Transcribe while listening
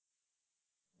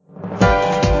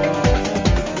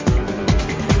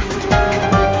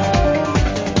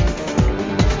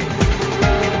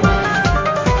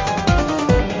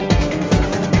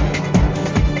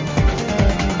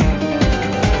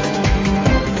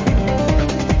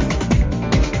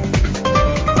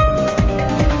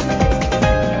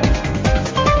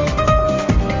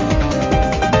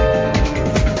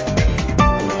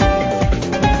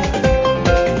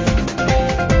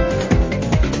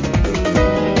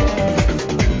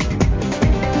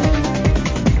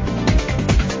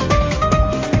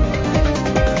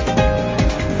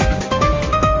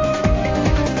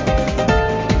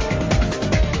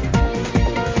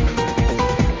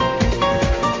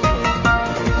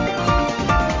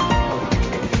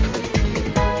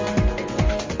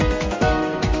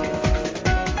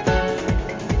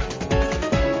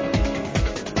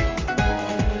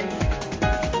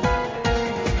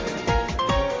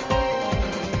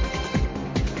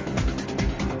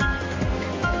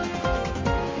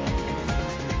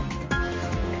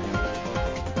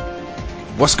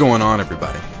What's going on,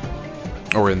 everybody?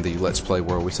 Or in the Let's Play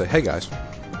world, we say, hey guys.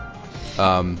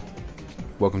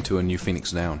 Welcome to a new Phoenix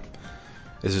Down.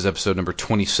 This is episode number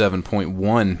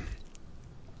 27.1.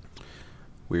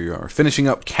 We are finishing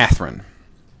up Catherine.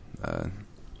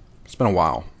 It's been a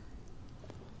while.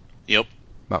 Yep.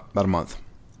 About a month.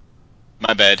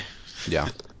 My bad. Yeah.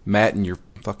 Matt and your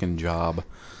fucking job.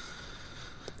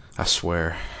 I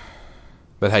swear.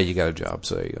 But hey, you got a job,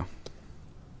 so there you go.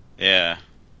 Yeah.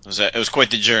 It was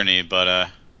quite the journey, but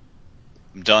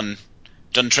I'm done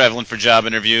traveling for job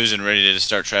interviews and ready to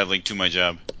start traveling to my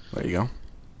job. There you go.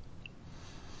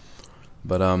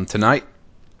 But tonight,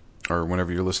 or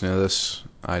whenever you're listening to this,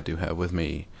 I do have with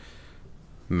me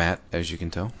Matt, as you can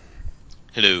tell.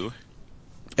 Hello.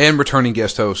 And returning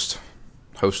guest host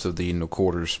of the No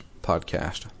Quarters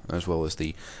podcast, as well as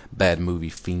the Bad Movie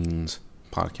Fiends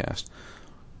podcast,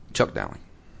 Chuck Dowling.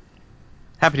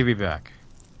 Happy to be back.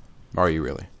 Are you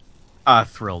really?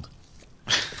 Thrilled.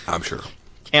 I'm sure.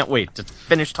 Can't wait to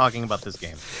finish talking about this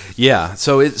game. Yeah,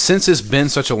 so since it's been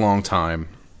such a long time,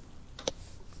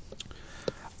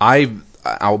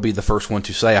 I'll be the first one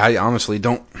to say I honestly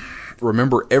don't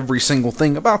remember every single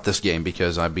thing about this game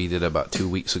because I beat it about 2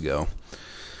 weeks ago.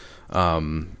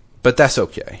 But that's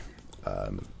okay.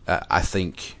 I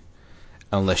think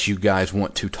unless you guys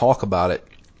want to talk about it,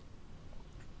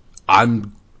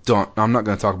 I'm not going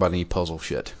to talk about any puzzle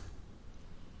shit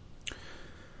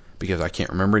because I can't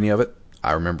remember any of it.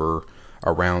 I remember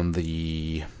around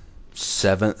the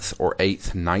 7th or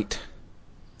 8th night.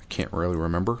 I can't really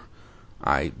remember.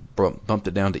 I bumped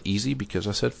it down to easy because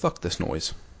I said, fuck this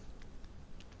noise.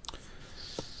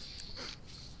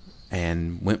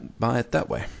 And went by it that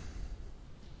way.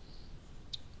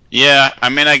 Yeah, I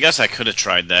mean, I guess I could have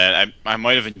tried that. I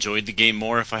might have enjoyed the game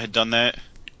more if I had done that.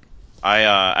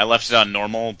 I left it on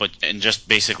normal, and just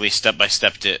basically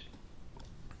step-by-stepped it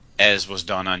as was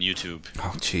done on YouTube.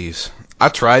 Oh, jeez. I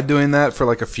tried doing that for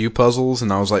like a few puzzles,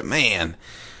 and I was like, man,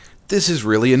 this is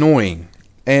really annoying.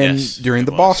 And Yes, during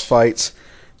the boss fights,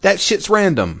 that shit's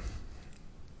random.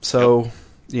 So,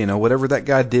 whatever that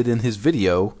guy did in his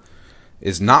video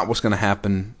is not what's going to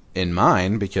happen in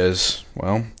mine because,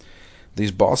 well,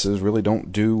 these bosses really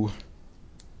don't do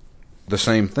the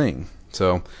same thing.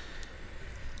 So,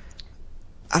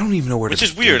 I don't even know where to Which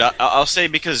is begin. weird, I'll say,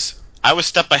 because I was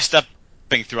step-by-stepping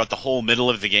throughout the whole middle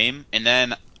of the game, and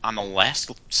then on the last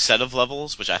set of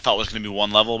levels, which I thought was going to be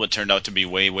one level, but turned out to be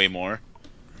way, way more,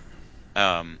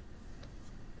 then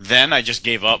I just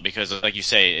gave up because, like you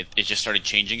say, it just started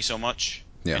changing so much,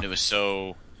 Yeah. and it was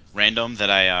so random that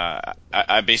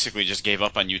I basically just gave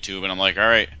up on YouTube, and I'm like, all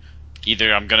right,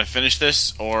 either I'm going to finish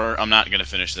this, or I'm not going to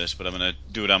finish this, but I'm going to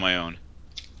do it on my own.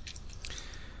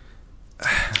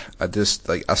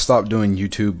 I stopped doing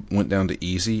YouTube, went down to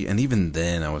easy, and even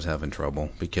then I was having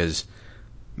trouble because,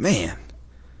 man,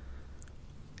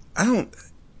 I don't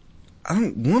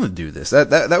want to do this.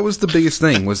 That was the biggest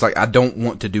thing, was like, I don't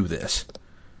want to do this.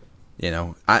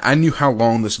 I knew how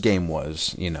long this game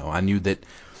was. I knew that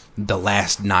the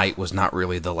last night was not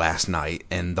really the last night,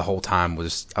 and the whole time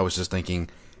I was just thinking,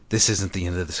 this isn't the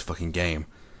end of this fucking game.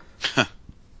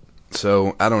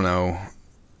 So, I don't know.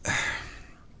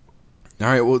 All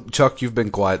right, well, Chuck, you've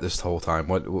been quiet this whole time.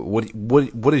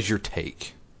 What is your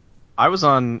take?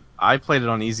 I played it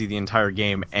on easy the entire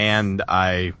game, and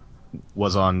I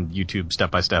was on YouTube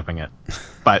step-by-stepping it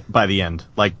by the end.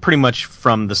 Like, pretty much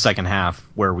from the second half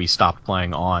where we stopped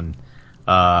playing on.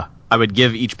 I would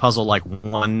give each puzzle, like,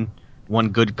 one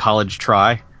good college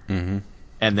try, and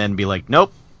then be like,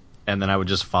 nope, and then I would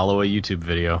just follow a YouTube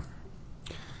video.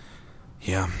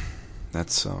 Yeah,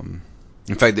 that's,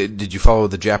 in fact, did you follow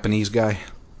the Japanese guy?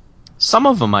 Some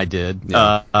of them I did.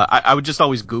 Yeah. I would just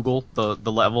always Google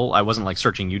the level. I wasn't like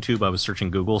searching YouTube. I was searching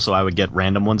Google, so I would get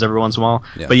random ones every once in a while.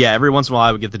 Yeah. But yeah, every once in a while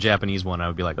I would get the Japanese one. I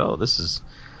would be like, oh, this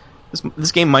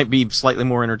game might be slightly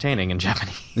more entertaining in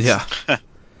Japanese. Yeah.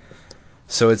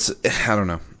 So it's, I don't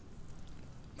know.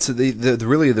 So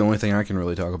really the only thing I can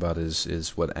really talk about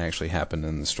is what actually happened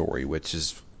in the story, which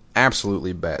is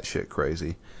absolutely batshit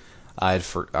crazy. I had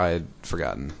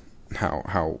forgotten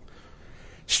how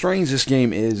strange this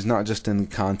game is, not just in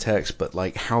context, but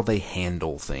like how they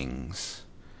handle things.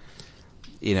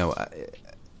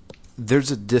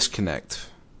 There's a disconnect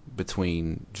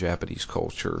between Japanese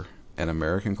culture and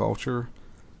American culture,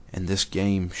 and this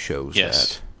game shows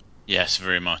Yes. that. Yes,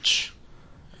 very much.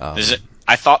 Um,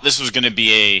 I thought this was going to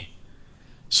be a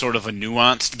sort of a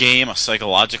nuanced game, a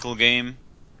psychological game.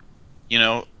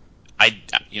 I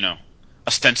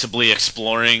ostensibly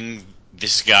exploring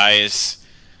this guy's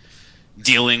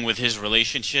dealing with his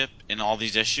relationship and all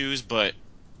these issues, but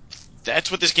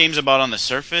that's what this game's about on the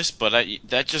surface, but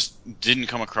that just didn't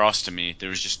come across to me. There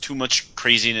was just too much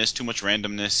craziness, too much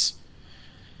randomness,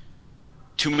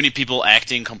 too many people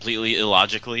acting completely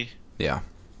illogically, Yeah.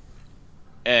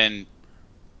 and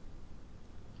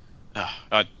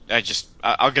I'll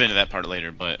get into that part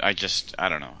later. But I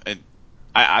don't know.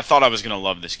 I thought I was gonna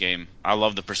love this game. I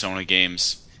love the Persona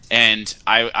games, and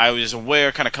I was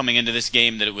aware, kind of coming into this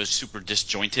game, that it was super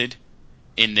disjointed,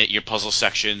 in that your puzzle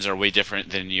sections are way different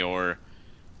than your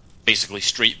basically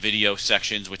straight video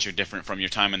sections, which are different from your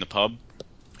time in the pub.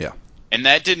 Yeah. And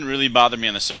that didn't really bother me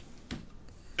on the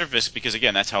surface because,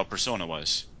 again, that's how Persona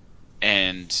was.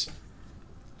 And,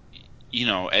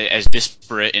 as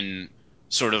disparate and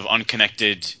sort of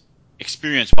unconnected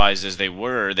experience-wise as they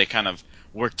were, they kind of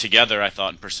worked together, I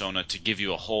thought, in Persona to give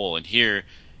you a whole. And here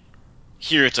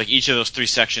it's like each of those three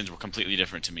sections were completely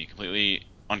different to me, completely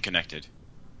unconnected.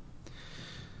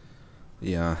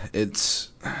 Yeah,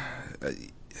 it's.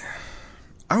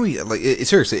 I mean, like,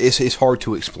 seriously, it's hard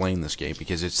to explain this game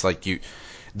because it's like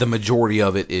the majority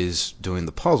of it is doing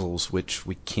the puzzles, which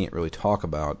we can't really talk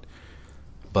about.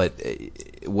 But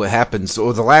what happens?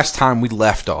 So the last time we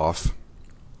left off,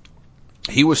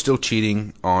 he was still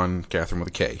cheating on Catherine with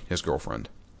a K, his girlfriend,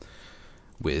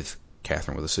 with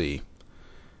Catherine with a C,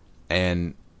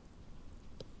 and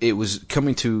it was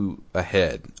coming to a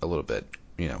head a little bit.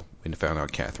 When he found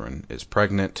out Catherine is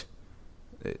pregnant,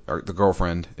 or the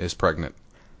girlfriend is pregnant.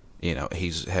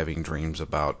 He's having dreams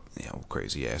about,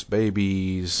 crazy ass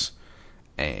babies,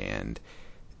 and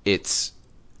it's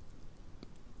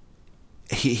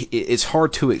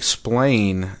hard to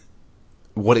explain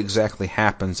what exactly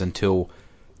happens until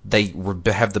they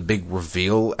have the big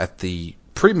reveal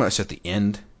pretty much at the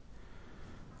end,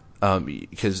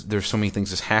 because there's so many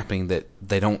things that's happening that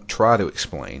they don't try to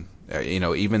explain.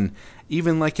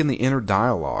 Even like in the inner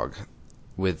dialogue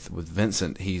with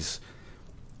Vincent, he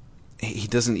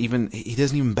doesn't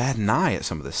even bat an eye at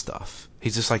some of this stuff.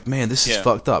 He's just like, man, this is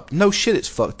fucked up. No shit, it's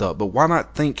fucked up. But why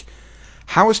not think,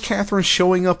 how is Catherine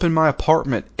showing up in my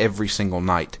apartment every single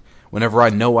night whenever I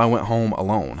know I went home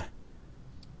alone?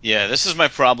 Yeah, this is my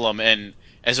problem. And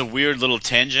as a weird little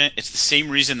tangent, it's the same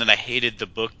reason that I hated the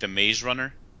book The Maze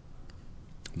Runner.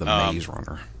 The Maze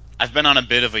Runner. I've been on a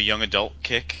bit of a young adult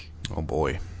kick. Oh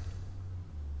boy.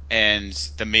 And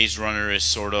The Maze Runner is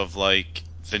sort of like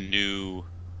the new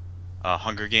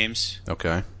Hunger Games.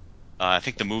 Okay. I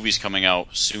think the movie's coming out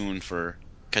soon for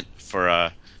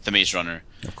The Maze Runner.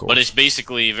 Of course. But it's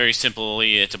basically, very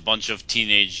simply, it's a bunch of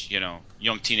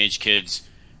young teenage kids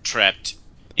trapped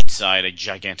inside a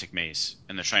gigantic maze,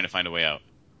 and they're trying to find a way out.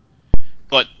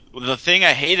 But the thing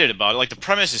I hated about it, like, the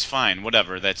premise is fine,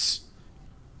 whatever. That's,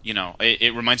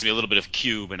 it reminds me a little bit of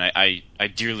Cube, and I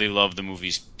dearly love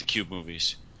the Cube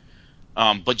movies.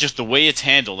 But just the way it's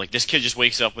handled, like, this kid just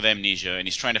wakes up with amnesia and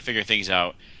he's trying to figure things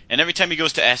out. And every time he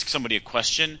goes to ask somebody a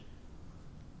question,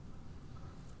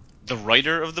 the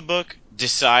writer of the book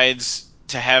decides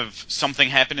to have something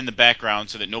happen in the background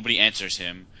so that nobody answers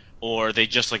him, or they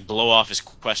just like blow off his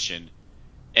question.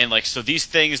 And like, so these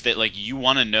things that like you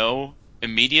want to know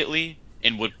immediately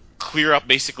and would clear up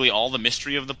basically all the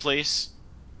mystery of the place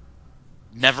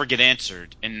never get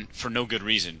answered, and for no good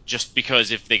reason. Just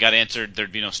because if they got answered,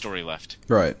 there'd be no story left.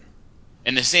 Right.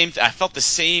 And I felt the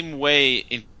same way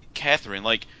in Catherine.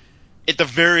 Like, at the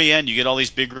very end, you get all these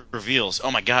big reveals.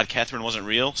 Oh my God, Catherine wasn't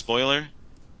real. Spoiler.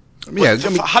 Yeah.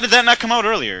 How did that not come out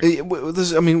earlier?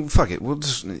 Fuck it. We'll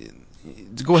just go ahead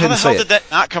and say it. How the hell did that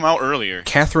not come out earlier?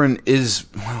 Catherine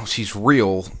she's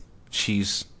real.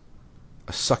 She's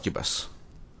a succubus.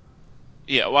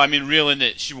 Yeah, well, I mean, real in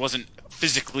that she wasn't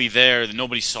physically there, that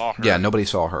nobody saw her. Yeah, nobody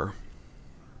saw her.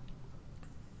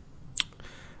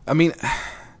 I mean,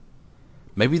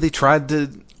 maybe they tried to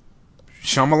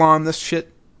Shyamalan this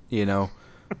shit.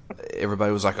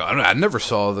 Everybody was like, I never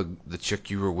saw the chick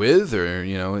you were with, or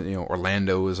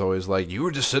Orlando was always like, you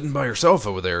were just sitting by yourself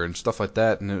over there and stuff like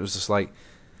that, and it was just like,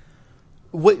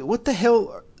 what the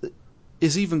hell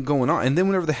is even going on? And then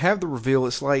whenever they have the reveal,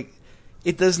 it's like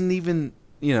it doesn't even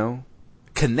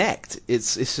connect.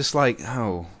 It's just like,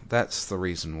 oh, that's the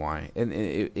reason why, and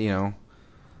it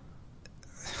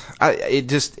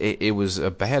was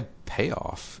a bad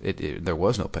payoff. There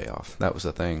was no payoff. That was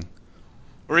the thing.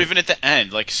 Or even at the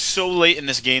end, like, so late in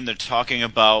this game, they're talking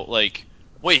about, like,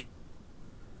 wait,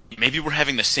 maybe we're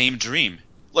having the same dream.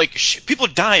 Like, people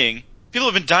are dying. People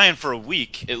have been dying for a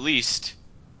week, at least.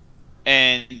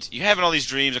 And you're having all these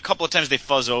dreams. A couple of times they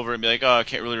fuzz over and be like, oh, I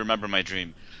can't really remember my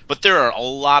dream. But there are a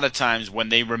lot of times when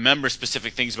they remember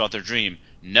specific things about their dream,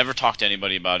 never talk to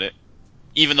anybody about it.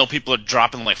 Even though people are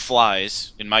dropping like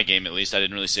flies, in my game at least, I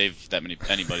didn't really save that many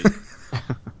anybody.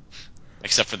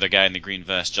 except for the guy in the green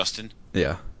vest, Justin.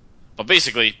 Yeah. But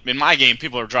basically, in my game,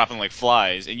 people are dropping like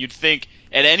flies, and you'd think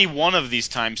at any one of these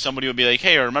times somebody would be like,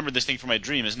 "Hey, I remember this thing from my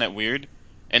dream. Isn't that weird?"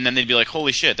 And then they'd be like,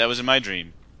 "Holy shit, that was in my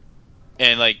dream."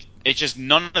 And like, it's just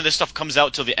none of this stuff comes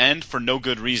out till the end for no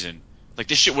good reason. Like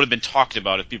this shit would have been talked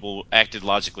about if people acted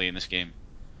logically in this game.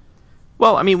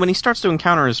 Well, I mean, when he starts to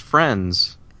encounter his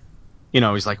friends,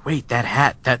 he's like, wait, that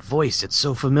hat, that voice, it's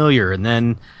so familiar. And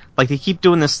then, like, they keep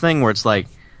doing this thing where it's like,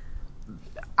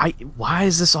 why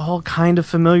is this all kind of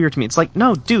familiar to me? It's like,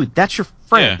 no, dude, that's your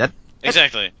friend. Yeah,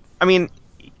 exactly. I mean,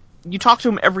 you talk to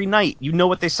them every night. You know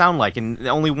what they sound like, and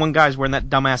only one guy's wearing that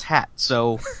dumbass hat.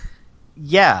 So,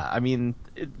 yeah, I mean,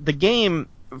 the game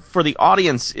for the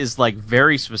audience is like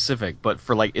very specific, but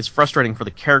for like it's frustrating for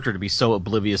the character to be so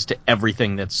oblivious to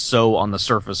everything that's so on the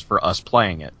surface for us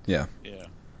playing it. Yeah. Yeah.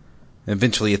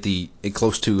 Eventually, at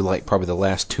close to like probably the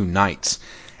last 2 nights,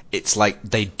 it's like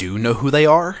they do know who they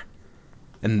are,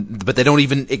 but they don't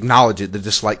even acknowledge it. They're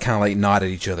just like kind of like nod at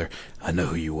each other. I know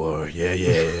who you are. Yeah,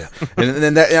 yeah, yeah.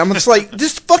 and I'm just like,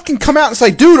 just fucking come out and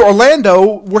say, dude,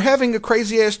 Orlando, we're having a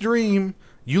crazy ass dream.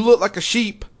 You look like a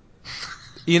sheep.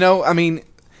 I mean,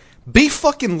 be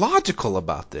fucking logical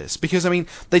about this, because I mean,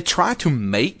 they try to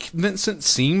make Vincent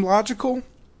seem logical.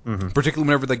 Mm-hmm. Particularly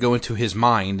whenever they go into his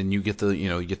mind and you get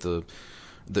the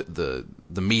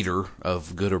meter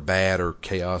of good or bad or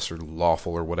chaos or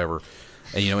lawful or whatever,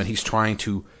 and he's trying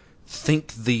to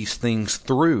think these things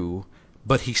through,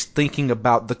 but he's thinking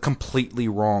about the completely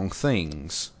wrong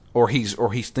things, or he's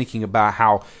thinking about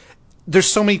how there's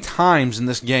so many times in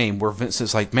this game where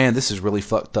Vincent's like, man, this is really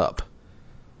fucked up.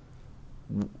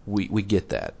 We get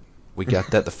that. We got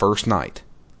that the first night.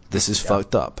 This is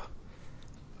fucked up.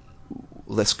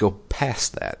 Let's go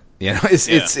past that.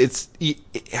 It's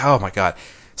oh my god.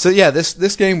 So yeah,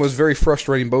 this game was very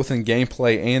frustrating both in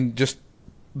gameplay and just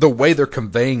the way they're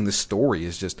conveying the story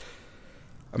is just.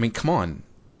 I mean, come on,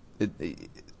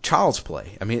 child's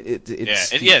play. I mean,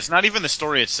 it's not even the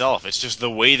story itself. It's just the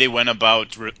way they went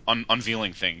about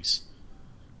unveiling things.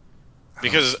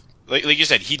 Because, like you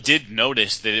said, he did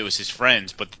notice that it was his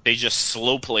friends, but they just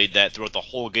slow played that throughout the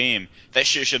whole game. That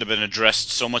shit should have been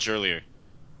addressed so much earlier.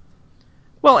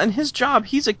 Well, and his job,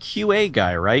 he's a QA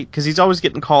guy, right? Because he's always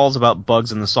getting calls about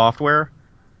bugs in the software.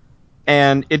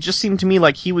 And it just seemed to me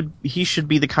like he should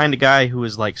be the kind of guy who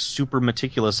is like super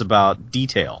meticulous about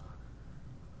detail.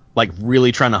 Like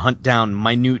really trying to hunt down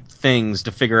minute things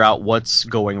to figure out what's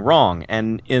going wrong.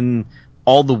 And in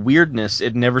all the weirdness,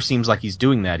 it never seems like he's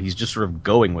doing that. He's just sort of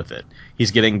going with it.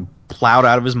 He's getting plowed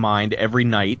out of his mind every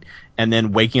night and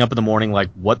then waking up in the morning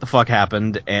like, what the fuck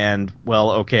happened? And,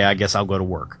 well, okay, I guess I'll go to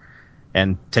work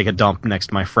and take a dump next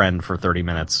to my friend for 30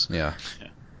 minutes. Yeah.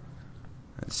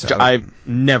 So, I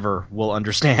never will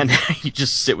understand how you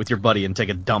just sit with your buddy and take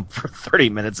a dump for 30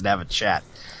 minutes and have a chat.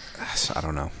 I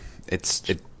don't know. It's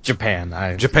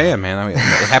Japan. Japan, man. I mean,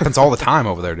 it happens all the time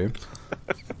over there, dude.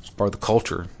 It's part of the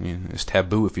culture. It's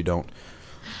taboo if you don't.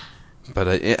 But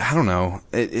I don't know.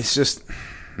 It's just.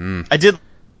 I did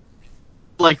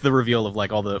like the reveal of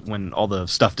like when all the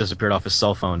stuff disappeared off his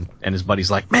cell phone, and his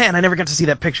buddy's like, "Man, I never got to see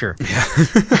that picture." Yeah.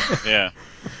 Yeah.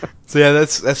 So yeah,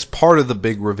 that's part of the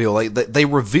big reveal. Like they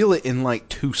reveal it in like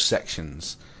 2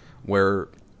 sections, where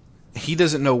he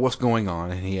doesn't know what's going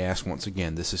on, and he asks once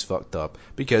again, "This is fucked up,"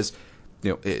 because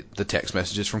the text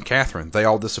messages from Catherine, they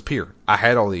all disappear. I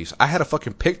had all these. I had a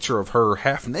fucking picture of her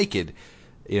half naked.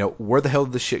 Where the hell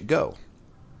did this shit go?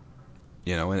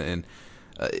 And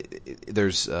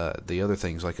there's the other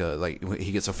things like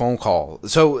he gets a phone call.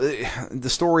 So the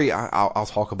story, I'll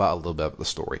talk about a little bit of the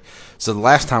story. So the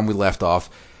last time we left off,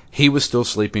 he was still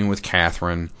sleeping with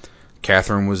Catherine.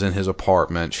 Catherine was in his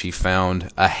apartment. She found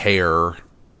a hair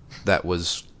that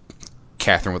was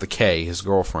Catherine with a K, his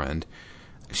girlfriend.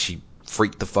 She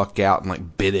freaked the fuck out and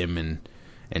like bit him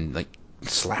and like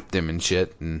slapped him and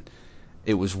shit, and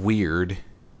it was weird.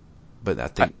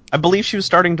 But I believe she was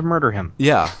starting to murder him.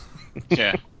 Yeah.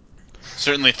 Yeah.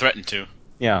 Certainly threatened to.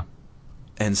 Yeah.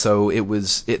 And so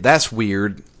that's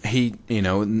weird. He,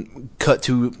 cut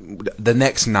to the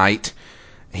next night.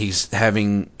 He's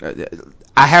having.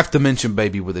 I have to mention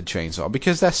Baby with a Chainsaw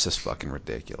because that's just fucking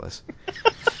ridiculous.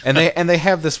 and they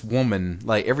have this woman,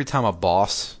 like every time a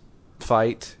boss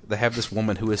fight, they have this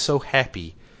woman who is so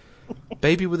happy.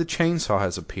 Baby with a Chainsaw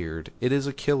has appeared. It is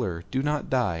a killer. Do not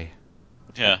die.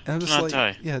 Yeah. And I'm do just not like,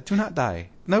 die. Yeah, do not die.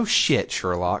 No shit,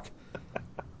 Sherlock.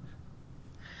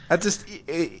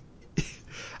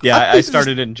 Yeah, I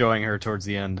started enjoying her towards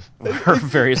the end. Her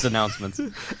various announcements.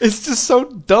 It's just so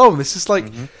dumb. It's just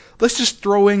like, let's just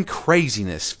throw in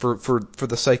craziness for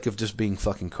the sake of just being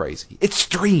fucking crazy. It's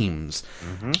dreams.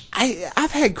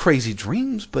 I've had crazy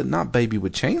dreams, but not baby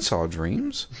with chainsaw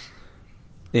dreams.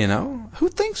 You know, who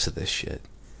thinks of this shit?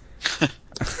 I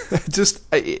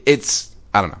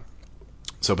don't know.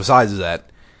 So besides that,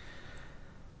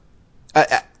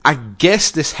 I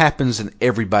guess this happens in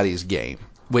everybody's game,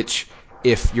 which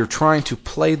if you're trying to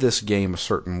play this game a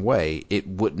certain way, it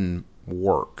wouldn't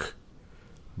work.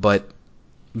 But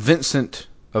Vincent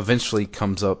eventually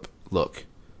comes up, look,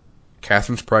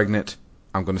 Catherine's pregnant,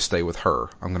 I'm going to stay with her.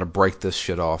 I'm going to break this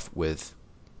shit off with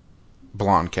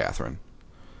blonde Catherine.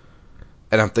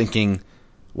 And I'm thinking,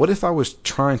 what if I was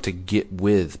trying to get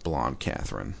with blonde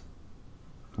Catherine?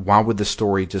 Why would the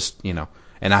story just, and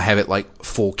I have it like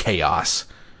full chaos?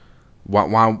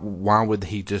 Why would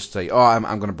he just say, "Oh, I'm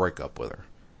going to break up with her"?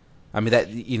 I mean, that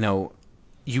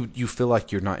you feel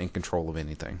like you're not in control of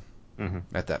anything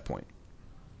at that point,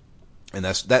 and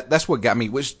that's what got me.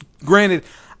 Which, granted,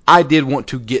 I did want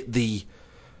to get the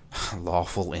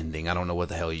lawful ending. I don't know what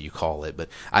the hell you call it, but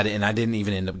I didn't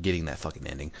even end up getting that fucking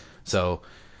ending. So,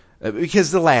 because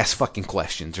the last fucking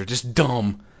questions are just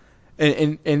dumb.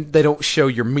 And they don't show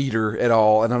your meter at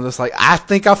all, and I'm just like, I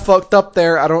think I fucked up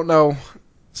there. I don't know.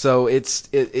 So it's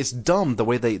dumb the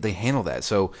way they handle that.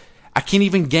 So I can't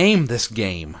even game this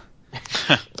game.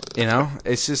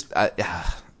 It's just.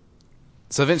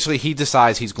 So eventually he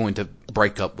decides he's going to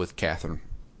break up with Catherine,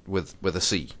 with a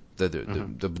C, the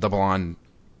blonde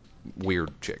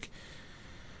weird chick,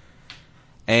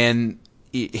 and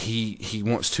he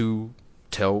wants to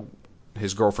tell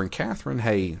his girlfriend Catherine,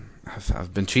 hey,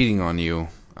 I've been cheating on you.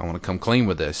 I want to come clean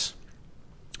with this.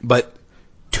 But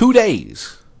 2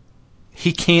 days,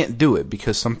 he can't do it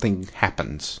because something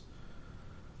happens.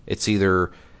 It's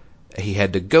either he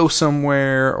had to go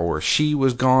somewhere or she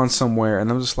was gone somewhere, and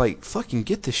I'm just like, fucking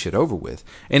get this shit over with.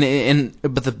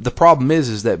 But the problem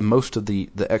is that most of the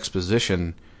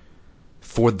exposition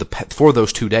for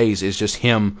those 2 days is just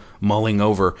him mulling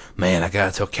over, man, I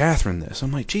gotta tell Catherine this.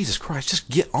 I'm like, Jesus Christ, just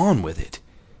get on with it.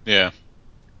 Yeah.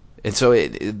 And so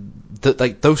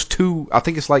like those two, I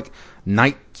think it's like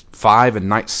night 5 and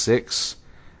night 6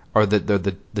 are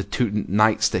the two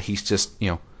nights that he's just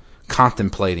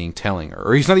contemplating telling her,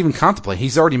 or he's not even contemplating.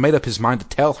 He's already made up his mind to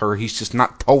tell her. He's just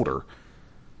not told her.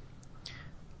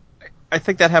 I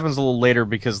think that happens a little later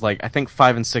because, like, I think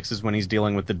 5 and 6 is when he's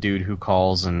dealing with the dude who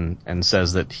calls and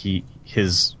says that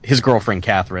his girlfriend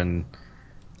Catherine,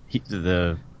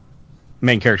 the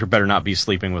main character, better not be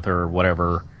sleeping with her or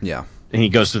whatever. Yeah. And he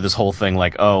goes through this whole thing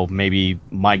like, oh, maybe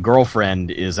my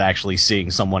girlfriend is actually seeing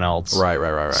someone else.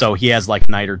 Right. So he has like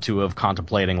a night or two of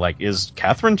contemplating, like, is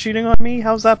Catherine cheating on me?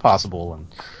 How's that possible? And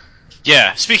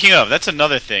yeah, speaking of, that's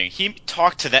another thing. He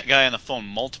talked to that guy on the phone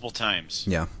multiple times.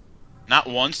 Yeah. Not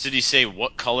once did he say,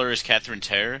 what color is Catherine's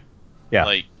hair? Yeah.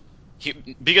 Like,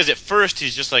 because at first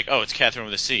he's just like, oh, it's Catherine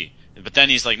with a C. But then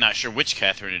he's like not sure which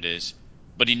Catherine it is.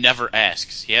 But he never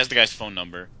asks. He has the guy's phone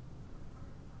number.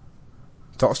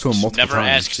 Talks to him multiple never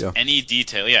times. Asks yeah. any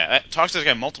detail. Yeah, talks to this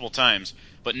guy multiple times,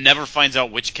 but never finds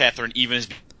out which Catherine even is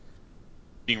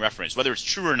being referenced. Whether it's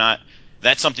true or not,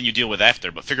 that's something you deal with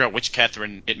after. But figure out which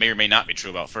Catherine it may or may not be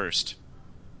true about first.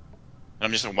 And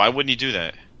I'm just like, why wouldn't he do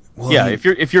that? Well, yeah,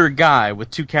 if you're a guy with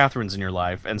 2 Catherines in your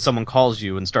life and someone calls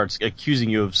you and starts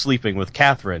accusing you of sleeping with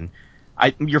Catherine,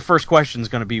 your first question is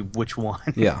going to be which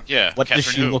one? Yeah. Yeah. What Catherine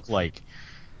does she look like?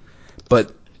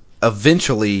 But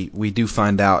eventually we do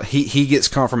find out he gets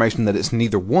confirmation that it's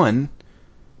neither one,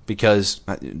 because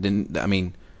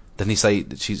didn't he say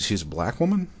that she's a black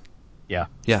woman? Yeah.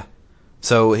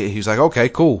 So he's like, okay,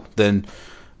 cool, then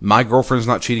my girlfriend's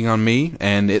not cheating on me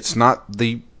and it's not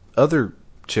the other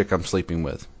chick I'm sleeping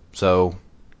with, so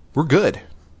we're good.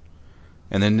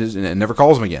 And then it never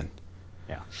calls him again.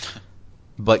 Yeah.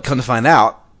 But come to find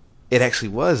out, it actually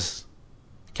was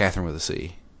Catherine with a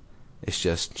C. It's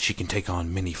just she can take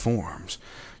on many forms.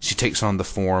 She takes on the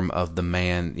form of the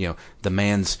man, the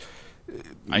man's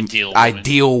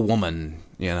ideal woman,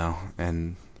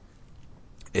 and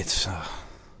it's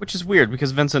which is weird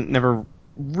because Vincent never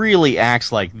really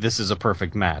acts like this is a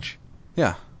perfect match.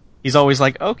 Yeah. He's always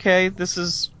like, okay, this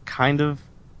is kind of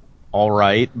all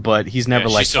right, but he's never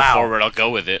like, she's so wow. forward, I'll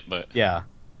go with it. But yeah,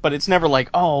 but it's never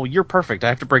like, oh, you're perfect. I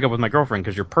have to break up with my girlfriend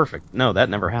because you're perfect. No, that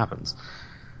never happens.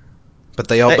 But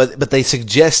they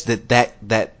suggest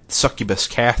that succubus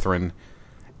Catherine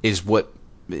is what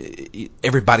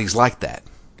everybody's like that.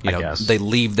 I guess they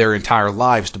leave their entire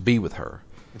lives to be with her.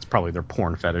 It's probably their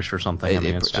porn fetish or something.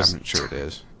 I'm sure it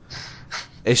is.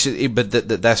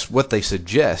 But that's what they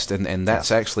suggest, and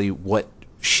that's actually what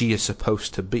she is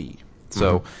supposed to be.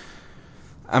 So,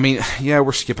 I mean, yeah,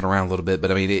 we're skipping around a little bit,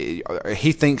 but I mean,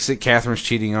 he thinks that Catherine's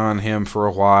cheating on him for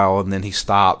a while, and then he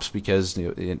stops because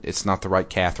it's not the right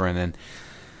Catherine, and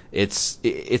it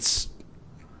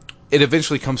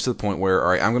eventually comes to the point where, all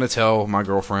right, I'm going to tell my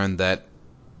girlfriend that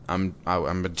I'm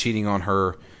cheating on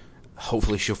her.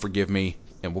 Hopefully, she'll forgive me,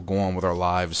 and we'll go on with our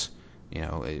lives.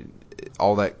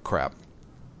 All that crap.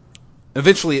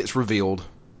 Eventually, it's revealed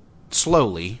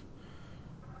slowly.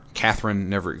 Catherine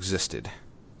never existed.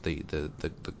 The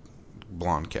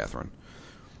blonde Catherine.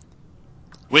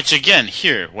 Which again,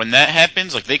 here, when that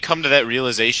happens, like they come to that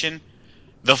realization,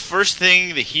 the first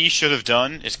thing that he should have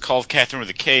done is call Catherine with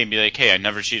a K and be like, "Hey, I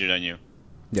never cheated on you."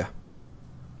 Yeah.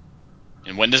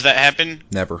 And when does that happen?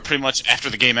 Never. Pretty much after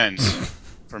the game ends,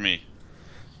 for me.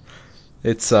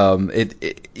 It's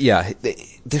yeah.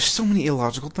 There's so many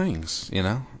illogical things,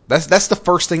 That's the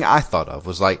first thing I thought of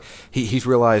was like he's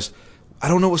realized I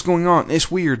don't know what's going on.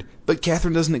 It's weird, but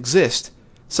Catherine doesn't exist,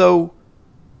 so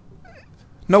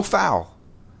no foul.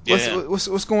 Yeah.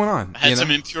 What's going on? I had some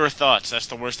impure thoughts. That's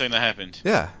the worst thing that happened.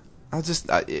 Yeah. There's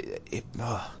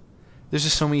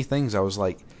just so many things I was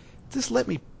like, just let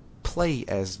me play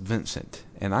as Vincent,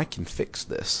 and I can fix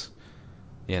this,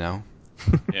 Yeah.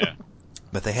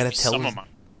 But they had to tell.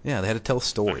 They had to tell a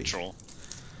story.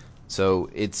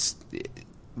 So it's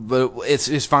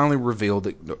finally revealed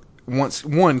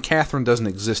that Catherine doesn't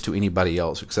exist to anybody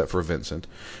else except for Vincent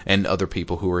and other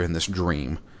people who are in this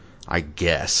dream, I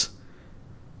guess.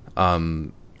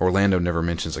 Orlando never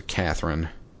mentions a Catherine,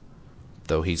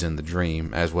 though he's in the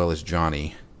dream, as well as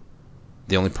Johnny.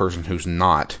 The only person who's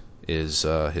not is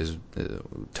his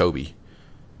Toby.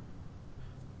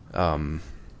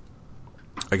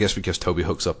 I guess because Toby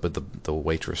hooks up with the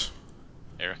waitress.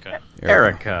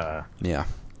 Erica. Yeah.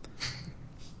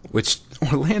 Which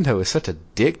Orlando is such a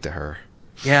dick to her.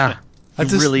 Yeah, he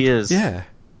really is. Yeah.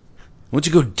 Why don't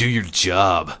you go do your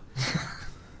job?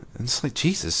 And it's like,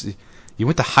 Jesus, you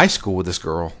went to high school with this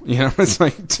girl. It's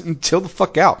like, chill the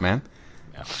fuck out, man.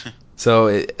 Yeah.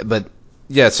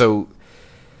 So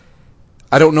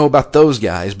I don't know about those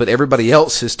guys, but everybody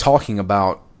else is talking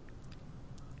about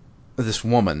this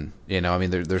woman. I mean,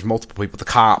 there's multiple people. The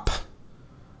cop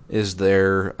is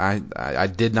there. I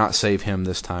did not save him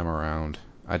this time around.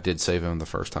 I did save him the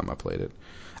first time I played it.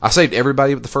 I saved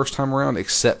everybody the first time around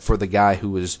except for the guy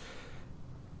who was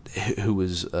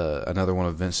another one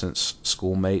of Vincent's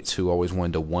schoolmates who always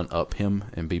wanted to one-up him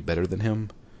and be better than him.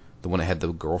 The one that had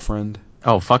the girlfriend.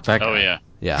 Oh, fuck that guy. Oh, yeah.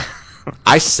 Yeah.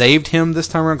 I saved him this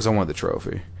time around because I wanted the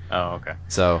trophy. Oh, okay.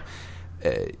 So,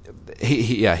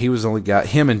 he was the only guy.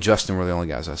 Him and Justin were the only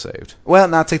guys I saved. Well,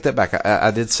 no, I take that back.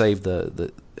 I did save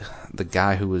the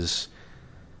guy who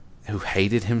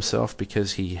hated himself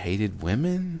because he hated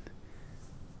women.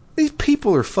 These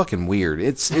people are fucking weird.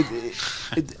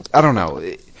 I don't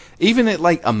know. Even at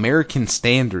like American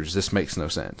standards, this makes no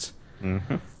sense.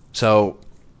 Mm-hmm. So,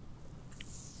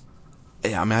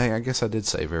 yeah, I mean, I guess I did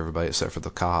save everybody except for the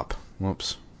cop.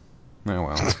 Whoops. Oh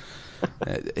well.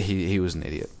 He was an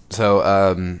idiot.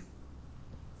 So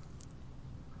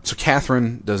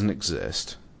Catherine doesn't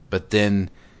exist, but then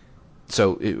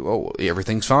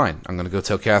everything's fine. I'm gonna go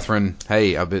tell Catherine,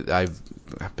 hey,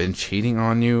 I've been cheating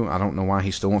on you. I don't know why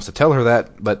he still wants to tell her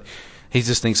that, but he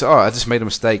just thinks, I just made a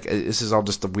mistake. This is all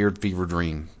just a weird fever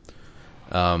dream,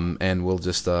 and we'll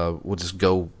just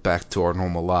go back to our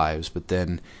normal lives. But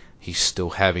then he's still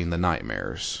having the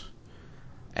nightmares,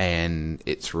 and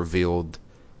it's revealed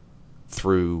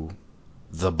through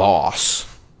the boss.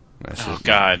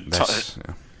 God. That's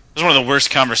one of the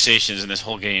worst conversations in this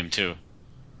whole game, too.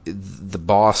 The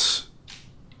boss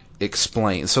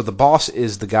explains. So the boss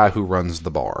is the guy who runs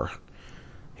the bar.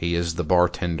 He is the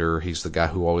bartender. He's the guy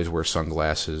who always wears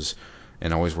sunglasses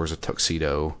and always wears a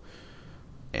tuxedo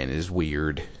and is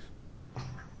weird.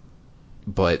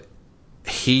 But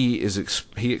he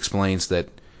explains that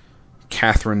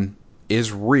Catherine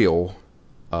is real,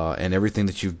 and everything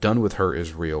that you've done with her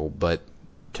is real, but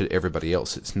to everybody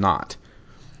else it's not,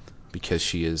 because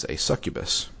she is a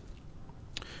succubus.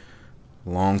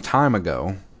 Long time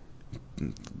ago,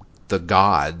 the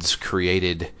gods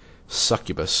created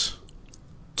succubus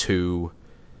to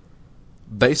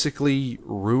basically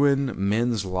ruin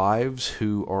men's lives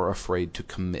who are afraid to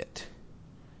commit.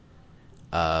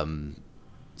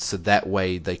 So that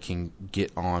way they can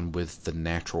get on with the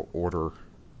natural order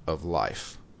of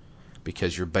life.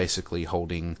 Because you're basically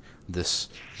holding this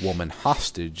woman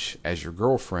hostage as your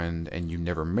girlfriend, and you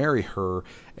never marry her,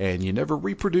 and you never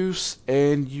reproduce,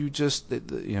 and you just,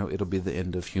 it'll be the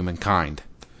end of humankind.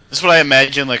 This is what I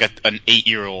imagine like an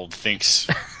 8-year-old thinks.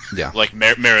 Yeah. Like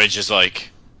marriage is like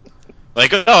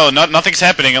oh, nothing's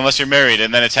happening unless you're married,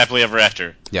 and then it's happily ever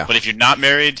after. Yeah. But if you're not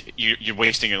married, you're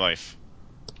wasting your life.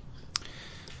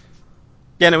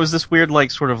 Yeah, and it was this weird, like,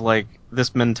 sort of like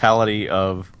this mentality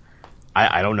of,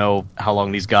 I don't know how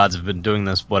long these gods have been doing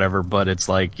this, whatever, but it's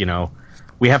like,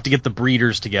 we have to get the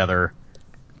breeders together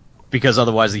because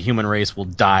otherwise the human race will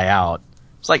die out.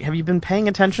 It's like, have you been paying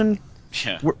attention?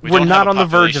 Yeah, We're don't not have a on the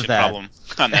verge of population that. problem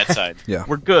on that side. Yeah.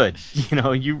 We're good.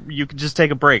 You can just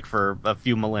take a break for a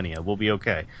few millennia. We'll be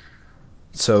okay.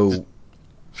 So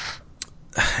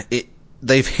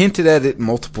they've hinted at it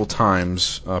multiple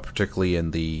times, particularly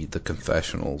in the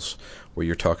confessionals where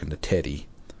you're talking to Teddy,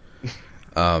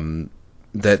 that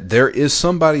there is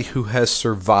somebody who has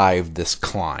survived this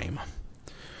climb.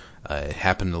 It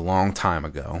happened a long time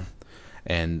ago,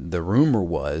 and the rumor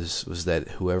was that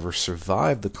whoever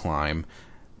survived the climb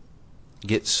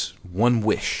gets one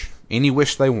wish, any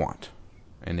wish they want,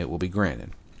 and it will be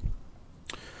granted.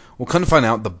 Well, come to find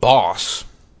out, the boss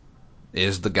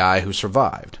is the guy who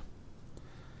survived.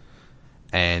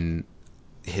 And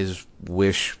his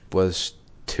wish was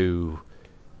to,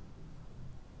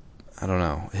 I don't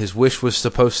know, his wish was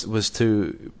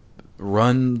to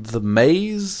run the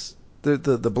maze,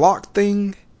 the block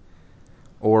thing,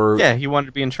 or Yeah, he wanted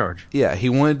to be in charge. yeah, he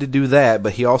wanted to do that,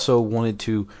 but he also wanted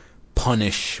to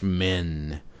punish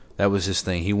men. That was his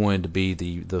thing. He wanted to be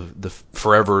the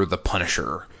forever the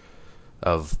punisher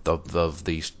of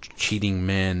these cheating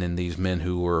men and these men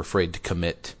who were afraid to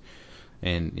commit.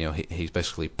 And he's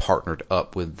basically partnered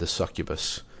up with the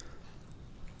succubus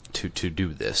to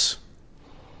do this.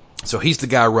 So he's the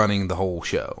guy running the whole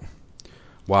show.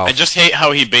 Wow. I just hate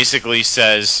how he basically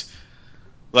says,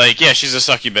 like, yeah, she's a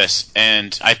succubus,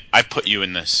 and I put you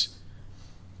in this.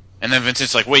 And then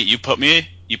Vincent's like, wait, you put me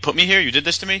here? You did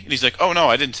this to me? And he's like, oh, no,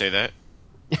 I didn't say that.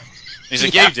 And he's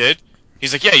like, yeah, you did.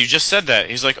 He's like, yeah, you just said that.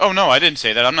 He's like, oh, no, I didn't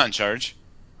say that. I'm not in charge.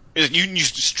 He's like, you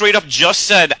straight up just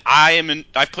said,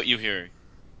 I put you here.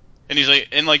 And he's like,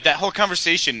 and like that whole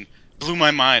conversation blew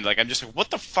my mind. Like, I'm just like, what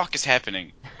the fuck is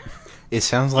happening? It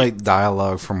sounds like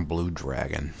dialogue from Blue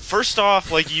Dragon. First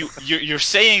off, like you're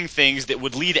saying things that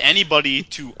would lead anybody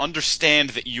to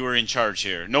understand that you're in charge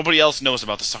here. Nobody else knows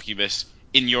about the succubus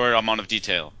in your amount of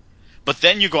detail. But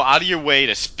then you go out of your way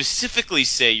to specifically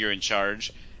say you're in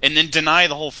charge, and then deny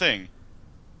the whole thing.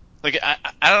 Like, I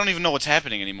don't even know what's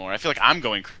happening anymore. I feel like I'm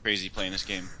going crazy playing this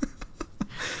game.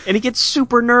 And he gets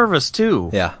super nervous, too.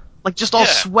 Yeah. Like, just all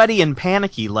sweaty and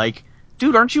panicky. Like,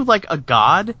 dude, aren't you, like, a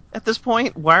god at this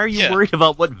point? Why are you worried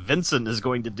about what Vincent is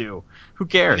going to do? Who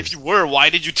cares? And if you were,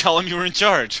 why did you tell him you were in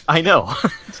charge? I know.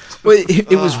 Well,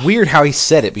 it was weird how he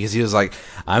said it, because he was like,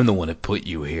 I'm the one who put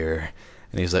you here.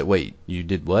 And he's like, wait, you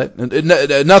did what?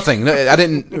 Nothing. No, I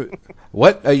didn't.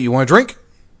 What? You want a drink?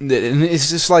 And it's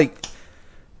just like,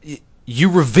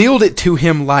 you revealed it to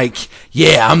him like,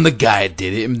 yeah, I'm the guy that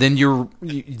did it. And then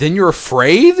you're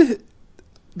afraid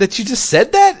that you just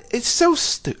said that? It's so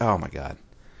stupid. Oh, my God.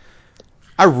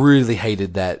 I really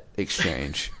hated that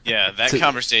exchange. Yeah, that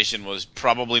conversation was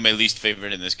probably my least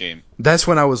favorite in this game. That's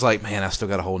when I was like, man, I still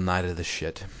got a whole night of this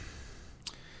shit.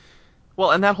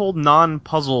 Well, and that whole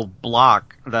non-puzzle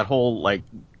block, that whole, like,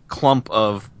 clump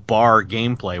of bar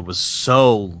gameplay was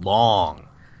so long.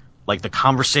 Like, the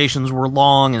conversations were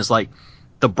long, and it's like,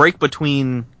 the break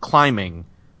between climbing,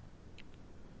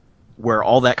 where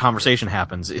all that conversation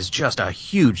happens, is just a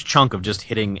huge chunk of just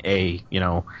hitting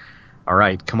all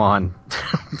right, come on.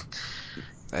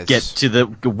 Get to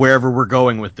wherever we're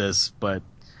going with this, but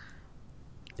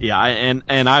yeah,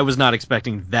 and I was not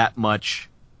expecting that much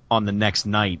on the next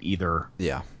night either.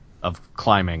 Yeah. Of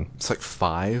climbing. It's like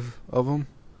 5 of them.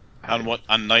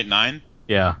 On night 9?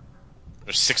 Yeah.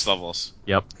 There's 6 levels.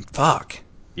 Yep. Fuck.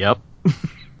 Yep.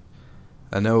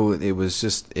 I know it was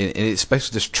just, and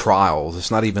especially just trials.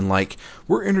 It's not even like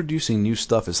we're introducing new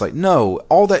stuff. It's like, no,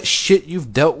 all that shit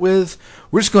you've dealt with,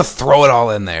 we're just gonna throw it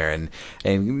all in there,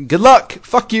 and good luck,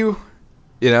 fuck you,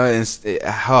 And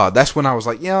that's when I was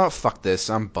like, yeah, fuck this,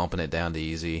 I'm bumping it down to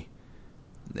easy.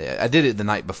 I did it the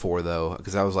night before though,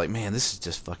 because I was like, man, this is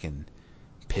just fucking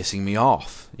pissing me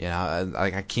off.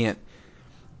 I can't.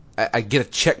 I get a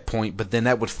checkpoint, but then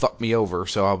that would fuck me over,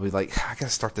 so I'll be like, I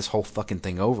gotta start this whole fucking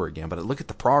thing over again. But look at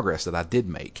the progress that I did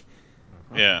make.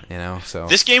 Yeah. So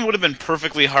this game would have been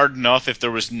perfectly hard enough if there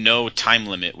was no time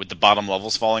limit with the bottom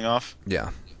levels falling off.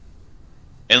 Yeah.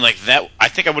 And like that, I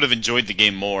think I would have enjoyed the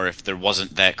game more if there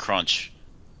wasn't that crunch.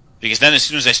 Because then as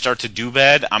soon as I start to do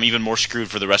bad, I'm even more screwed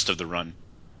for the rest of the run.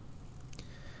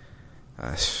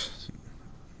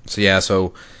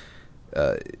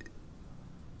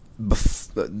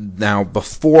 Now,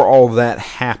 before all that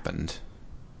happened,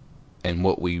 and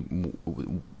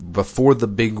before the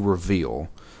big reveal,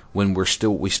 when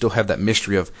we still have that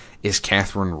mystery of, is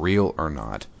Catherine real or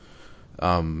not?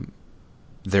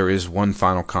 There is one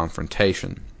final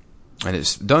confrontation, and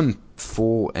it's done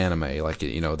full anime. Like,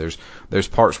 there's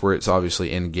parts where it's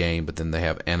obviously in game, but then they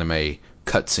have anime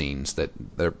cutscenes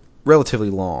they're relatively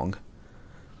long,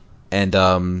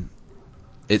 and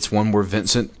it's one where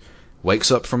Vincent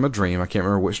wakes up from a dream. I can't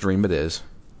remember which dream it is.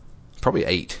 Probably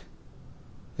 8.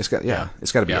 It's got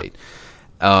to be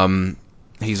 8.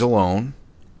 He's alone.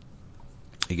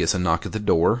 He gets a knock at the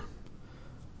door.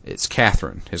 It's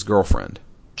Catherine, his girlfriend.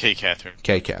 K.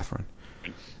 Catherine.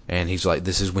 And he's like,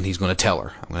 this is when he's going to tell her.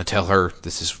 I'm going to tell her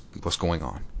this is what's going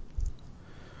on.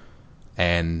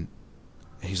 And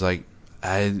he's like,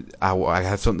 I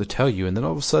have something to tell you. And then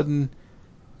all of a sudden,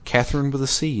 Catherine with a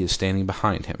C is standing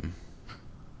behind him.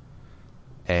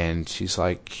 And she's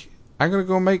like, I'm going to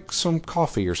go make some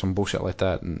coffee or some bullshit like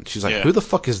that. And she's like, who the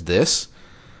fuck is this?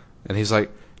 And he's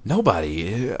like,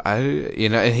 nobody. And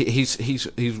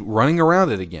he's running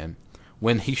around it again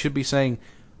when he should be saying,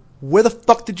 where the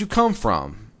fuck did you come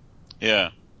from?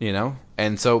 Yeah.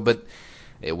 And so, but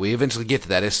we eventually get to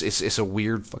that. It's a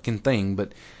weird fucking thing,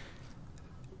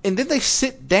 and then they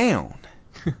sit down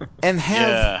and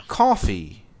have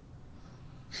coffee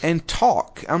and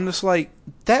talk. I'm just like,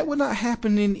 that would not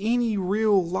happen in any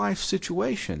real life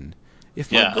situation.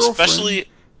 If my girlfriend,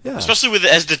 especially with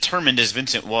as determined as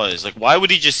Vincent was, like, why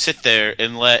would he just sit there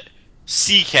and let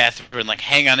Catherine like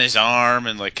hang on his arm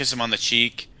and like kiss him on the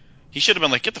cheek? He should have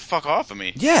been like, get the fuck off of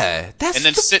me. Yeah, and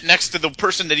then sit next to the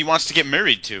person that he wants to get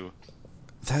married to.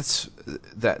 That's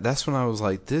when I was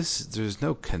like, there's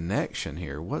no connection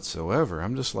here whatsoever.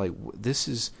 I'm just like, this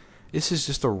is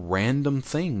just a random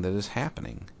thing that is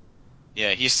happening.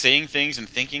 Yeah, he's saying things and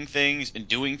thinking things and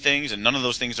doing things, and none of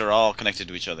those things are all connected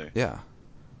to each other. Yeah.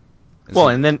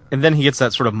 And then he gets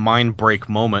that sort of mind break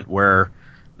moment where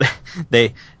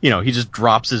he just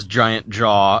drops his giant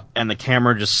jaw and the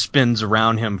camera just spins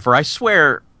around him for, I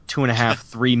swear, 2.5,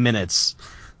 3 minutes,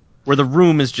 where the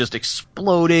room is just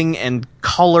exploding and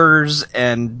colors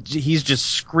and he's just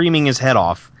screaming his head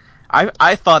off.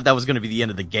 I thought that was going to be the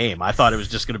end of the game. I thought it was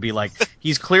just going to be like,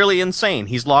 he's clearly insane.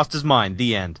 He's lost his mind.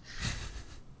 The end.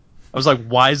 I was like,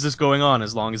 why is this going on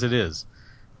as long as it is?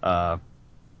 But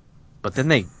then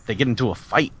they get into a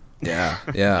fight.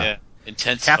 Yeah.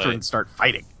 Intense Catherine fight. start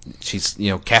fighting. She's,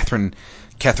 Catherine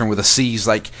with a C is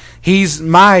like, he's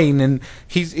mine and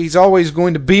he's always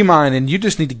going to be mine and you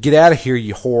just need to get out of here,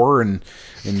 you whore.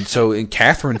 And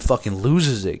Catherine fucking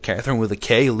loses it. Catherine with a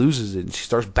K loses it and she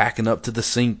starts backing up to the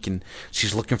sink and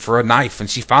she's looking for a knife and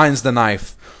she finds the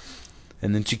knife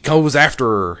and then she goes after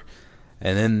her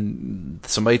and then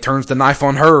somebody turns the knife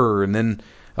on her and then,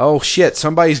 oh shit,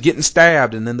 somebody's getting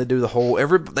stabbed, and then they do the whole,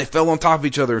 they fell on top of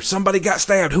each other, somebody got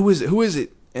stabbed, who is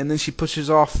it? And then she pushes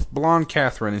off blonde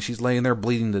Catherine, and she's laying there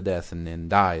bleeding to death, and then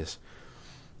dies.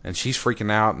 And she's freaking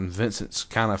out, and Vincent's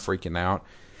kind of freaking out.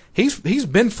 He's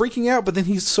been freaking out, but then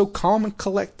he's so calm and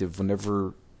collective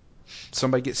whenever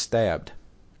somebody gets stabbed.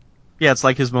 Yeah, it's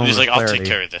like his moment He's like, of clarity. I'll take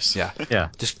care of this. Yeah.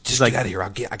 Just get out of here, I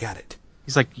got it.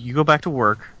 He's like, you go back to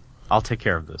work, I'll take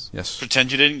care of this. Yes.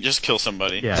 Pretend you didn't just kill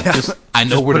somebody. Yeah, I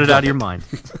know where put to it dump out of your mind.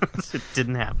 It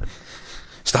didn't happen.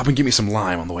 Stop and give me some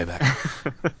lime on the way back.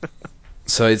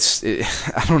 So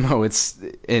I don't know.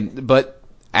 But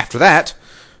after that,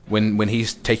 when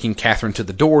he's taking Catherine to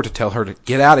the door to tell her to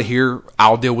get out of here,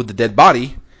 I'll deal with the dead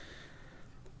body.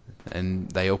 And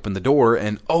they open the door,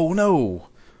 and oh no,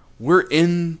 we're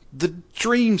in the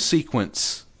dream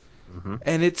sequence,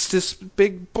 and it's this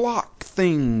big block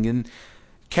thing, and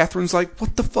Catherine's like,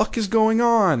 what the fuck is going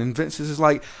on? And Vincent is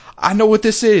like, I know what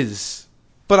this is,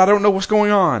 but I don't know what's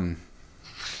going on.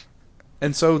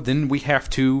 And so then we have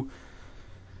to...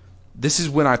 This is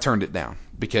when I turned it down,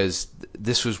 because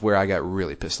this was where I got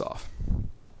really pissed off.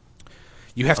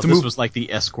 You have to move... This was like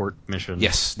the escort mission.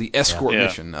 Yes, the escort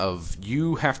mission of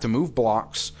you have to move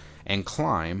blocks and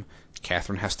climb.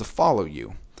 Catherine has to follow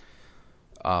you.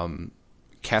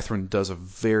 Catherine does a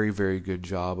very, very good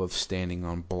job of standing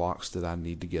on blocks that I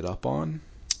need to get up on.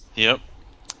 Yep.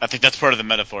 I think that's part of the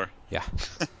metaphor. Yeah.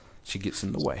 She gets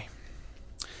in the way.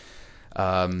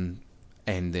 And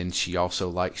then she also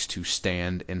likes to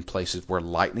stand in places where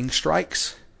lightning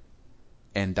strikes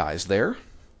and dies there.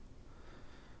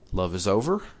 Love is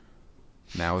over.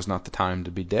 Now is not the time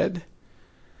to be dead.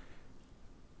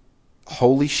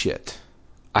 Holy shit.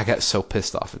 I got so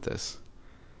pissed off at this.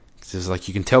 It's like,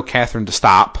 you can tell Catherine to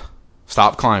stop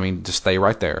climbing, just stay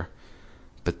right there.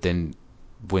 But then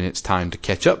when it's time to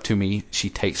catch up to me, she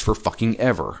takes for fucking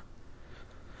ever.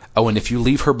 Oh, and if you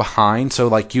leave her behind, so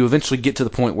like you eventually get to the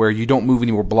point where you don't move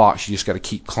any more blocks, you just got to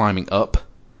keep climbing up.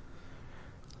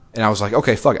 And I was like,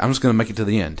 okay, fuck it, I'm just going to make it to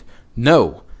the end.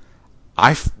 No.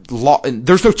 There's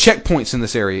no checkpoints in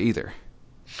this area either.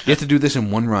 You have to do this in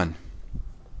one run.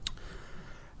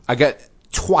 I got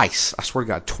twice, I swear to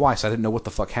God, twice, I didn't know what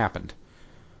the fuck happened.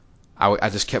 I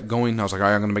just kept going, and I was like, all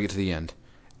right, I'm going to make it to the end.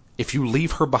 If you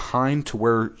leave her behind to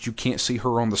where you can't see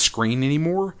her on the screen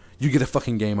anymore, you get a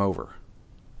fucking game over.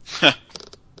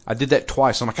 I did that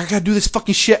twice. I'm like, I gotta do this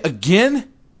fucking shit again?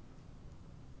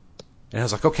 And I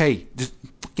was like, okay, just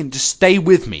stay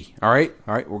with me. All right,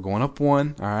 we're going up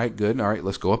one. All right, good. All right,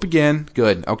 let's go up again.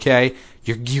 Good. Okay,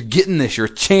 you're getting this. You're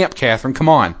a champ, Catherine. Come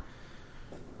on.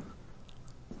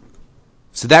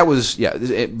 So that was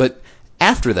but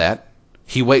after that,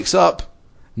 he wakes up.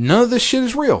 None of this shit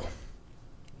is real.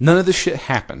 None of this shit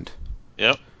happened.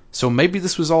 Yep. So maybe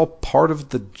this was all part of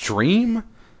the dream?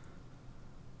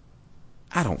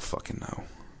 I don't fucking know.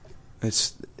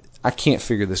 I can't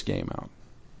figure this game out.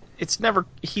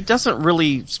 He doesn't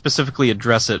really specifically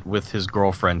address it with his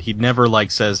girlfriend. He never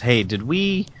says, "Hey, did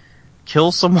we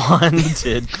kill someone?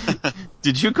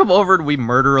 Did you come over and we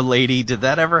murder a lady? Did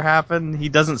that ever happen?" He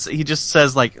doesn't. He just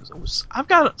says "I've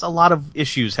got a lot of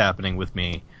issues happening with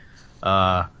me,"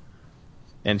 and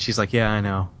she's like, "Yeah, I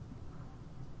know."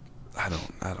 I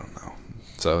don't know.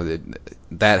 So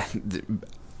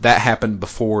that happened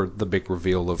before the big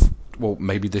reveal of, well,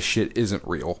 maybe this shit isn't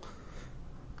real.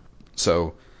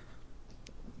 So,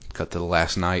 cut to the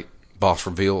last night. Boss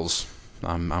reveals,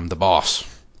 I'm the boss,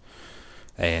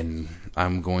 and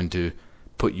I'm going to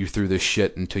put you through this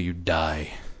shit until you die.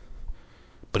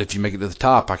 But if you make it to the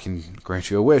top, I can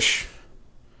grant you a wish.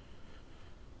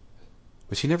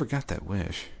 But she never got that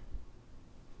wish.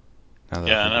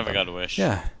 Yeah, I never got a wish.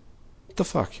 Yeah. What the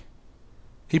fuck?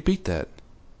 He beat that.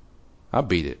 I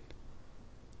beat it.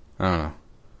 I don't know.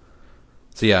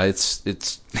 So yeah,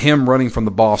 it's him running from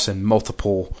the boss in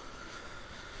multiple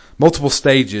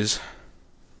stages.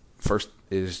 First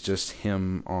is just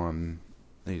him on,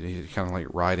 he's kind of like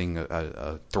riding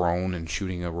a throne and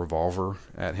shooting a revolver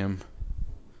at him.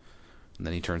 And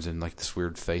then he turns in this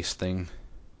weird face thing.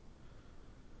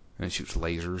 And he shoots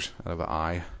lasers out of an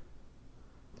eye.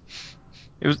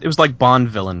 It was like Bond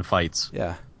villain fights.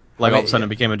 Yeah. All of a sudden it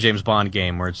became a James Bond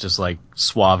game where it's just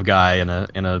suave guy in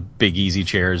a big easy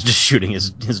chair is just shooting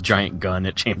his giant gun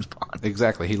at James Bond.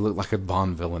 Exactly. He looked like a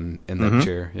Bond villain in that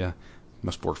chair. Yeah.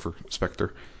 Must work for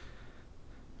Spectre.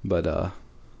 But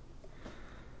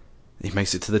he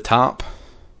makes it to the top,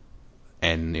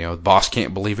 and the boss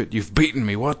can't believe it. You've beaten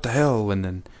me. What the hell?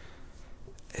 And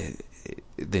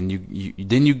then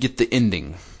you get the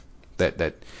ending.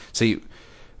 See,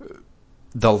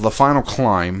 the final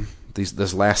climb.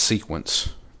 This last sequence,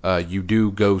 you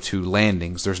do go to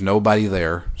landings. There's nobody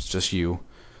there. It's just you.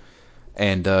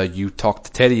 And you talk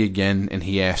to Teddy again, and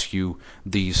he asks you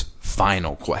these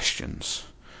final questions.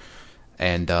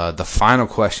 And the final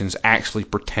questions actually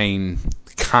pertain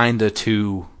kind of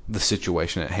to the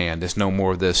situation at hand. It's no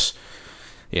more of this,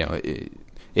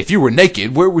 if you were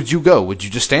naked, where would you go? Would you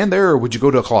just stand there, or would you go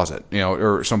to a closet?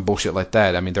 Or some bullshit like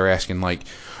that. I mean, they're asking,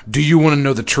 do you want to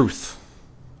know the truth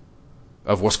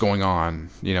of what's going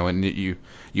on, and you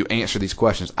answer these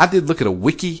questions. I did look at a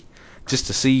wiki just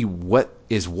to see what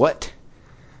is what,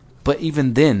 but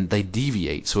even then they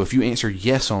deviate. So if you answer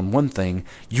yes on one thing,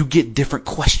 you get different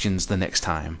questions the next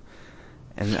time.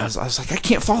 And I was like, I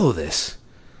can't follow this.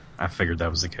 I figured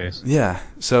that was the case. Yeah,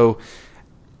 so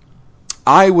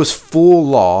I was full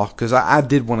law because I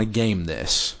did want to game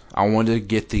this. I wanted to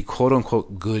get the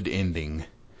quote-unquote good ending.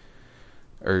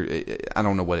 Or I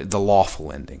don't know the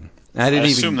lawful ending. I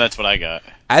assume that's what I got.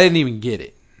 I didn't even get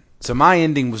it. So my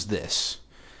ending was this.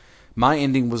 My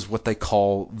ending was what they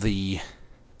call the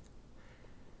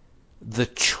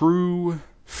true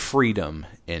freedom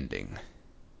ending,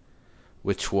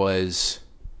 which was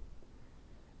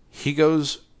he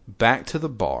goes back to the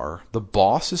bar. The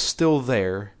boss is still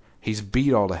there. He's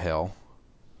beat all to hell.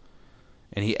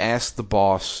 And he asks the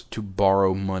boss to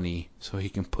borrow money so he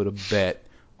can put a bet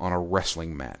on a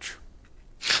wrestling match.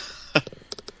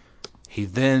 He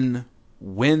then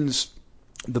wins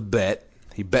the bet.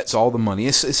 He bets all the money.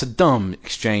 It's a dumb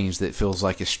exchange that feels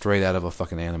like it's straight out of a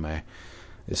fucking anime.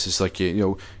 It's just like,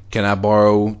 can I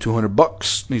borrow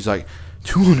 $200? And he's like,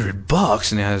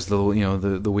 $200? And he has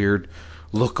the the weird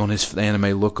look on his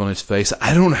anime look on his face.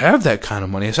 I don't have that kind of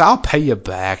money. So I'll pay you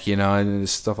back, and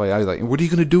stuff like that. He's like, what are you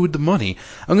gonna do with the money?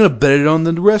 I'm gonna bet it on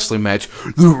the wrestling match.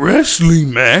 The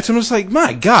wrestling match? I'm just like,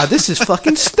 my God, this is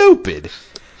fucking stupid.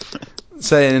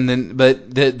 So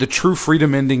but the true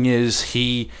freedom ending is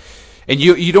he And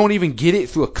you don't even get it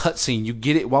through a cutscene. You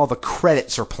get it while the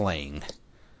credits are playing.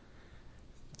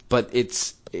 But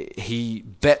he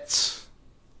bets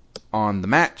on the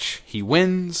match. He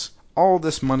wins all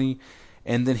this money,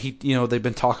 and then they've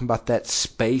been talking about that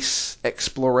space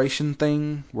exploration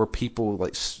thing where people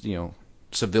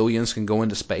civilians can go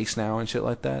into space now and shit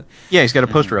like that. Yeah, he's got a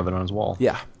poster of it on his wall.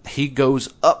 Yeah, he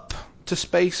goes up to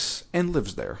space and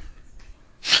lives there.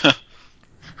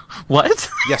 What?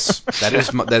 Yes, that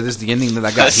is the ending that I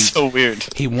got. That's so weird.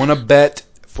 He won a bet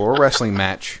for a wrestling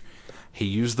match. He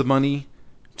used the money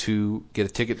to get a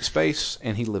ticket to space,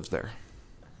 and he lives there.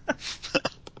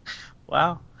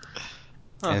 Wow.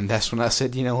 Huh. And that's when I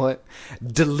said, you know what?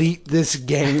 Delete this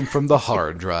game from the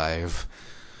hard drive.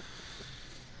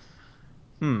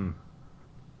 So,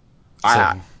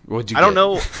 what'd you I don't get?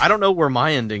 know. I don't know where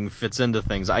my ending fits into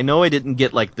things. I know I didn't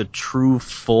get like the true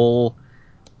full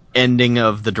ending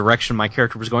of the direction my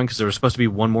character was going because there was supposed to be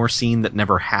one more scene that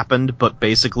never happened. But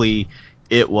basically,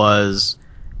 it was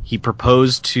he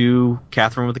proposed to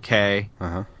Catherine with a K,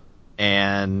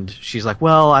 and she's like,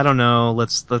 "Well, I don't know.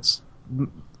 Let's.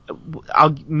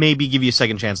 I'll maybe give you a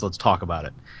second chance. Let's talk about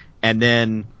it." And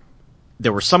then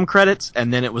there were some credits,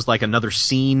 and then it was like another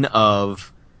scene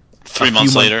of 3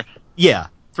 months later. Yeah,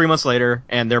 3 months later,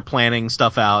 and they're planning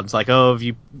stuff out. It's like, oh, have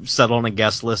you settled on a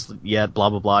guest list yet? Blah,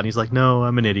 blah, blah. And he's like, no,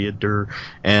 I'm an idiot.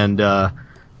 And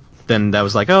then that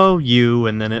was like, oh, you,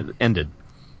 and then it ended.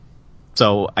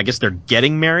 So I guess they're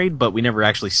getting married, but we never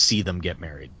actually see them get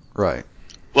married. Right.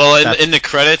 Well, in the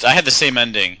credits, I had the same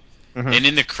ending. Mm-hmm. And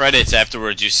in the credits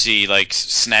afterwards, you see like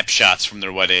snapshots from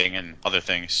their wedding and other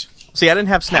things. See, I didn't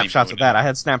have snapshots of that. I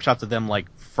had snapshots of them like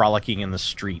frolicking in the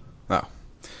street. Oh.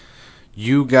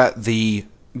 You got the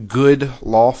good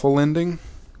lawful ending,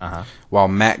 while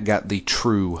Matt got the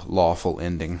true lawful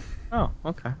ending. Oh,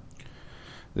 okay.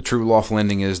 The true lawful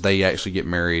ending is they actually get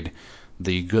married.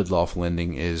 The good lawful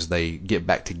ending is they get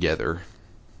back together.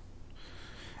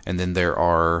 And then there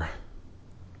are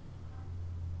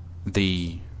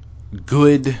the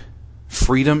good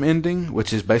freedom ending,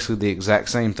 which is basically the exact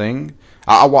same thing.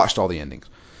 I watched all the endings.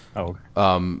 Oh,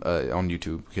 okay. On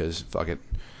YouTube because fuck it.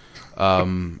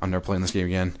 I'm never playing this game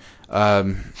again.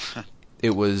 It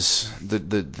was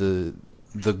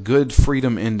the good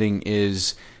freedom ending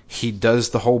is he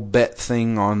does the whole bet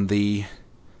thing on the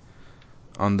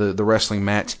wrestling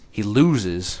match. He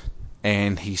loses,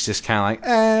 and he's just kind of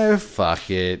like,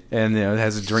 fuck it, and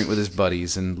has a drink with his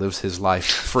buddies and lives his life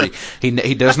free.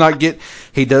 He does not get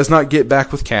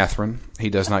back with Catherine. He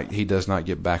does not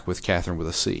get back with Catherine with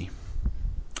a C.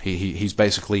 He's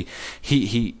basically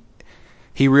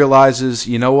he realizes,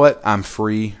 you know what, I'm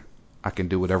free. I can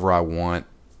do whatever I want.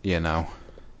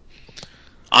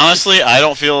 Honestly, I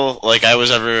don't feel like I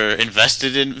was ever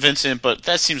invested in Vincent, but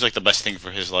that seems like the best thing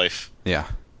for his life. Yeah.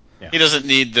 He doesn't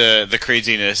need the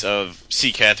craziness of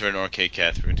C. Catherine or K.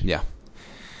 Catherine. Yeah.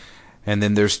 And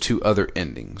then there's two other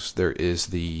endings. There is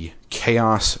the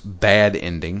chaos bad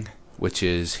ending, which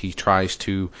is he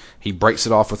breaks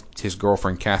it off with his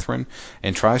girlfriend Catherine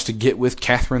and tries to get with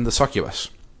Catherine the succubus.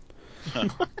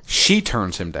 She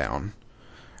turns him down,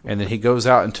 and then he goes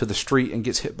out into the street and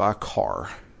gets hit by a car.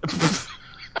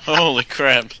 Holy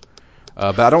crap!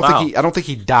 But I don't think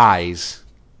he dies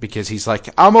because he's like,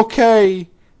 I'm okay.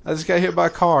 I just got hit by a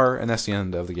car, and that's the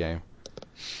end of the game.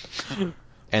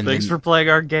 And Thanks for playing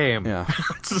our game. Yeah.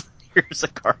 Here's a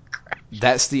car crash.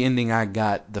 That's the ending I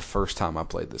got the first time I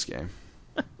played this game.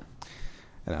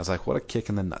 And I was like, what a kick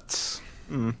in the nuts.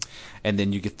 Mm. And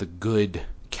then you get the good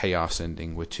chaos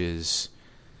ending, which is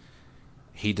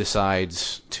he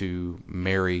decides to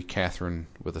marry Catherine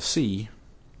with a C,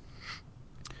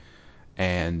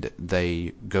 and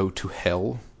they go to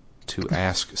hell to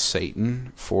ask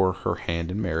Satan for her hand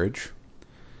in marriage.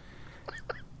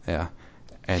 Yeah.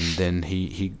 And then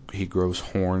he grows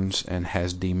horns and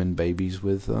has demon babies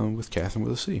with Catherine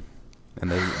with a C,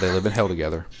 and they live in hell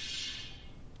together.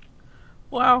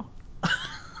 Wow.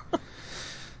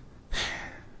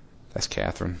 That's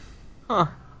Catherine. Huh.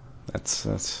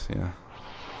 That's yeah.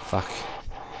 Fuck.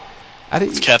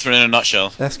 It's Catherine in a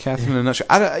nutshell. That's Catherine in a nutshell.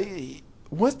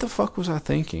 What the fuck was I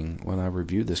thinking when I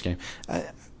reviewed this game?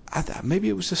 Maybe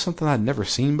it was just something I'd never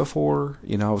seen before.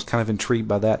 I was kind of intrigued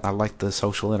by that. I liked the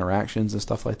social interactions and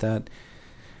stuff like that.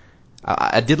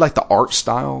 I did like the art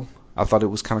style. I thought it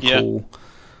was kind of cool.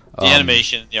 The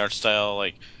animation, the art style,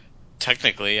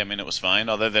 technically, it was fine.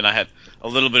 Other than I had a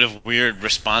little bit of weird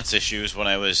response issues when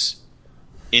I was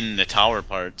in the tower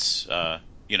parts.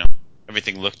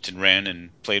 Everything looked and ran and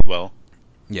played well.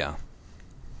 Yeah.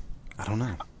 I don't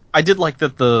know. I did like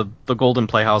that the Golden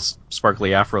Playhouse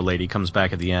Sparkly Afro lady comes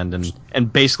back at the end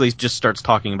and basically just starts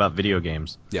talking about video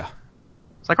games. Yeah.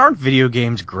 It's like, aren't video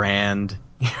games grand?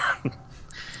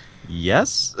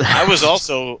 Yes. I was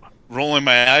also rolling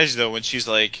my eyes though when she's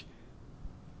like,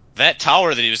 that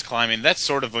tower that he was climbing, that's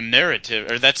sort of a narrative,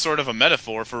 or that's sort of a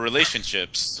metaphor for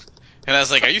relationships. And I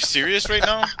was like, are you serious right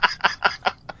now?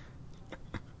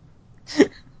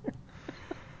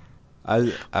 I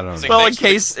don't know. It's like, Well, in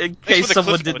thanks case for the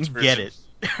someone Cliff Notes didn't get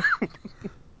version.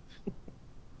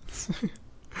 it.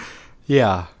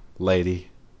 Yeah, lady.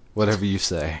 Whatever you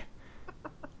say.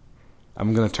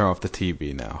 I'm gonna turn off the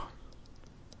TV now.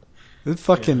 It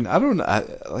fucking, I don't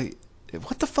know, like,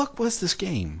 what the fuck was this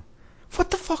game?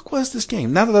 What the fuck was this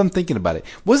game? Now that I'm thinking about it,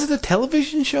 was it a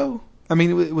television show? I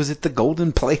mean, was it the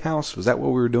Golden Playhouse? Was that what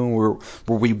we were doing? Were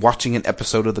we watching an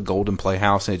episode of the Golden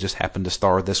Playhouse and it just happened to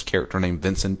star this character named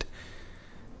Vincent?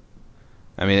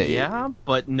 I mean, Yeah,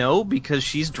 but no, because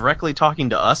she's directly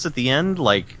talking to us at the end,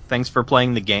 like, thanks for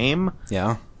playing the game,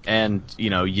 yeah. and,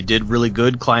 you did really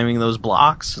good climbing those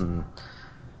blocks, and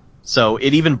so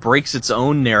it even breaks its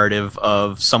own narrative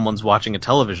of someone's watching a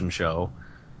television show.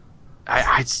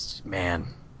 Man,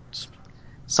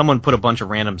 someone put a bunch of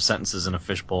random sentences in a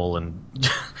fishbowl and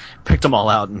picked them all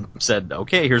out and said,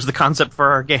 okay, here's the concept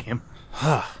for our game.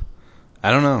 I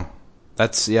don't know.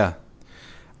 That's, yeah.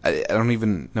 I don't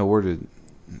even know where to...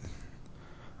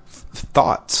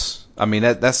 Thoughts. I mean,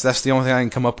 that's the only thing I can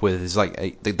come up with is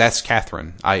like, that's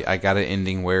Catherine. I got an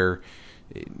ending where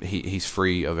he's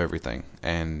free of everything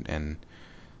and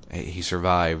he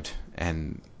survived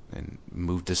and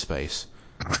moved to space.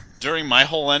 During my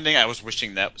whole ending, I was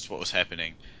wishing that was what was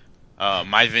happening.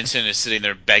 My Vincent is sitting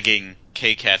there begging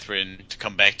Kay Catherine to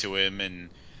come back to him, and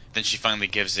then she finally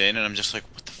gives in, and I'm just like,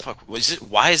 what the fuck?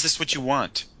 Why is this what you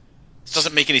want? This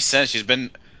doesn't make any sense. She's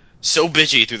been so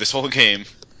bitchy through this whole game.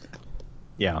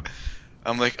 Yeah.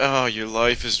 I'm like, oh, your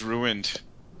life is ruined.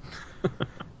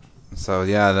 So,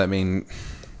 yeah, I mean,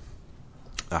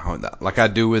 like I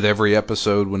do with every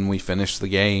episode when we finish the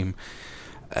game,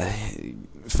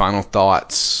 final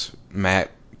thoughts,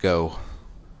 Matt, go.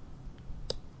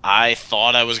 I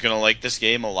thought I was going to like this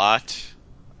game a lot.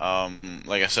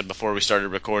 Like I said before we started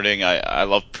recording, I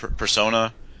love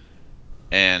Persona,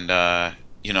 and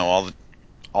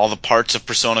all the parts of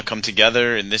Persona come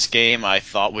together in this game. I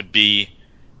thought would be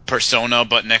Persona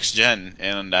but next gen,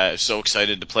 and I'm so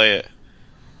excited to play it.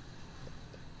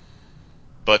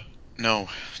 But no,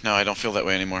 I don't feel that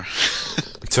way anymore.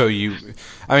 So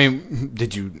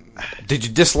did you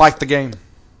dislike the game?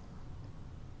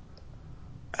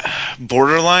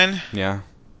 Borderline? Yeah.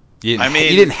 I You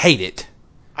mean, didn't hate it.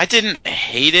 I didn't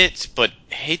hate it, but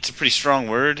hate's a pretty strong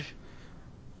word.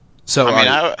 So, I mean,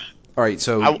 all right.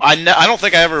 So, I don't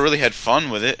think I ever really had fun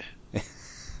with it.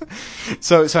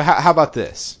 so how about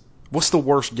this? What's the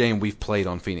worst game we've played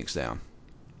on Phoenix Down?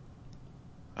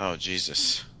 Oh,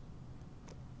 Jesus.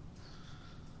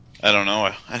 I don't know.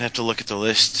 I'd have to look at the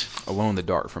list. Alone in the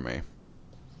Dark for me.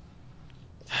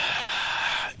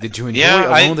 Did you enjoy Yeah,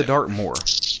 Alone in the Dark more?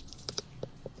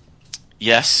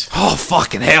 Yes. Oh,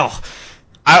 fucking hell.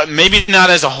 Maybe not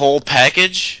as a whole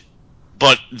package,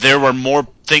 but there were more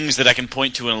things that I can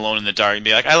point to in Alone in the Dark and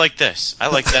be like, I like this. I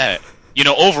like that.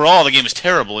 Overall, the game is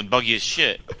terrible and buggy as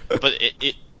shit. But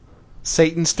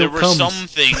Satan still there were comes. some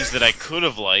things that I could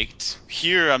have liked.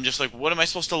 Here, I'm just like, what am I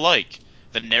supposed to like?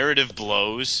 The narrative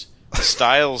blows. The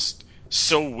style's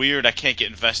so weird I can't get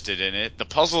invested in it. The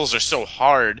puzzles are so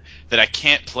hard that I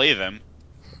can't play them.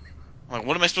 I'm like,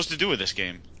 what am I supposed to do with this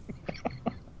game?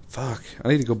 Fuck. I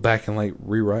need to go back and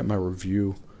rewrite my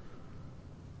review.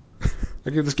 I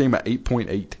give this game an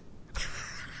 8.8.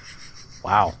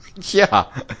 Wow. Yeah.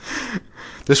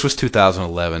 This was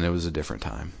 2011. It was a different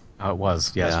time. Oh, it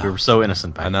was. Yes, Yeah. we were so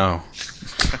innocent back I know.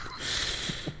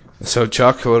 So,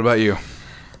 Chuck, what about you?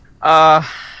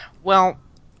 Well,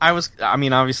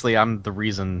 obviously I'm the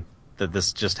reason that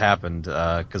this just happened,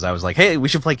 because I was like, hey, we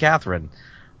should play Catherine.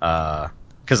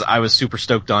 Because I was super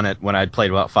stoked on it when I'd played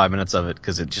about 5 minutes of it,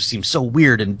 because it just seemed so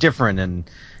weird and different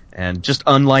and just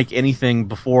unlike anything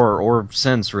before or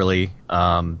since, really,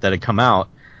 that had come out.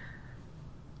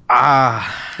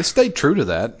 It stayed true to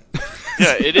that.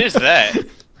 Yeah, it is that.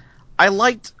 I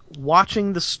liked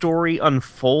watching the story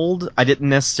unfold. I didn't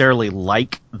necessarily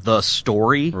like the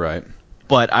story. Right.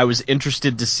 But I was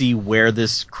interested to see where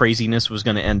this craziness was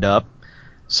going to end up.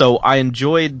 So I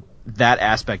enjoyed that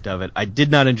aspect of it. I did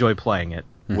not enjoy playing it,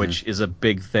 which is a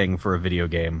big thing for a video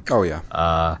game. Oh,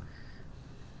 yeah.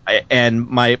 And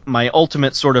my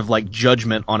ultimate sort of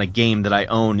judgment on a game that I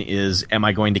own is, am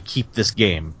I going to keep this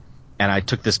game? And I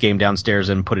took this game downstairs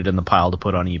and put it in the pile to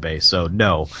put on eBay. So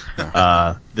no,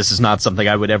 this is not something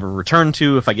I would ever return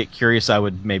to. If I get curious, I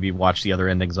would maybe watch the other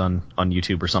endings on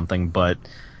YouTube or something. But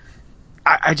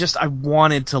I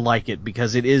wanted to like it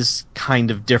because it is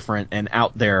kind of different and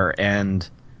out there,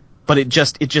 but it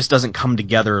just doesn't come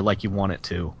together like you want it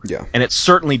to. Yeah. And it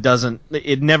certainly doesn't.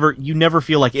 You never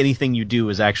feel like anything you do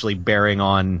is actually bearing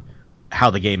on how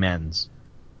the game ends.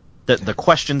 The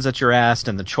questions that you're asked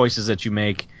and the choices that you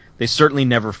make, they certainly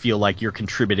never feel like you're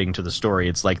contributing to the story.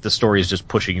 It's like the story is just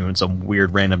pushing you in some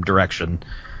weird random direction,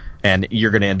 and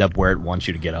you're going to end up where it wants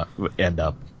you to end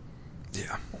up.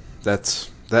 Yeah,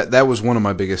 that was one of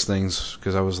my biggest things,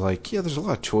 because I was like, yeah, there's a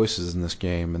lot of choices in this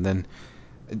game, and then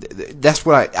that's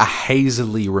what I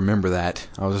hazily remember that.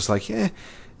 I was just like, yeah,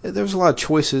 there's a lot of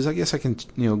choices. I guess I can,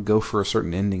 go for a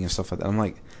certain ending and stuff like that. I'm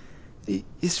like,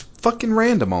 it's fucking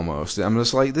random almost. I'm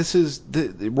just like,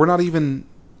 we're not even,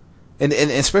 and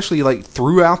especially like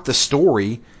throughout the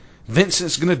story,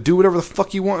 Vincent's gonna do whatever the fuck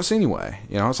he wants anyway.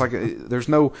 It's like there's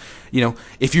no,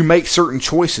 if you make certain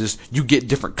choices, you get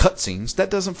different cutscenes. That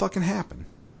doesn't fucking happen.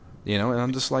 And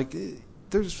I'm just like,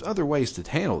 there's other ways to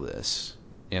handle this.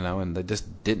 And they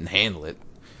just didn't handle it.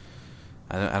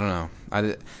 I don't know. I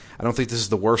don't think this is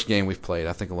the worst game we've played.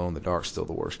 I think Alone in the Dark's still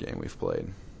the worst game we've played.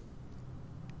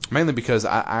 Mainly because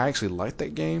I actually liked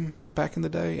that game back in the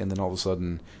day, and then all of a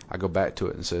sudden I go back to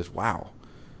it and says, wow,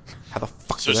 how the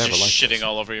fuck So did I it's ever just like shitting this?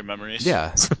 all over your memories?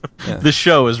 Yeah. The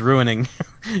show is ruining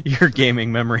your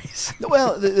gaming memories.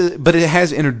 Well, but it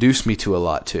has introduced me to a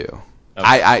lot, too.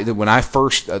 Okay. When I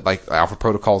first, like, Alpha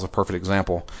Protocol is a perfect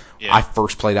example. Yeah. I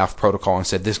first played Alpha Protocol and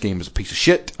said, this game is a piece of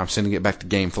shit. I'm sending it back to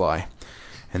GameFly.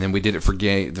 And then we did it for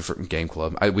Game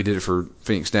Club. We did it for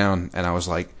Phoenix Down, and I was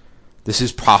like, this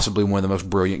is possibly one of the most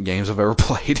brilliant games I've ever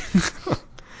played.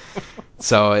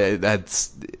 So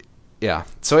that's, yeah.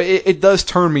 So it does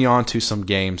turn me on to some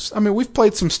games. I mean, we've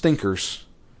played some stinkers,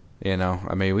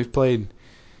 we've played,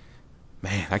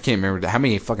 man, I can't remember how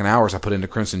many fucking hours I put into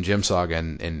Crimson Gem Saga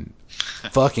and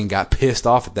fucking got pissed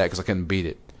off at that because I couldn't beat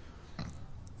it.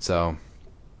 So,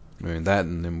 I mean, that,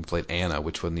 and then we played Anna,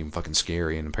 which wasn't even fucking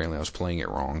scary, and apparently I was playing it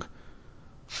wrong.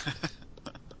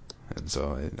 And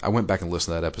so I went back and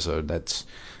listened to that episode. That's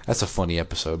a funny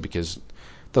episode because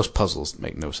those puzzles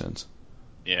make no sense.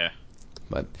 Yeah.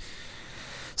 But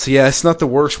so yeah, it's not the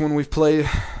worst one we've played.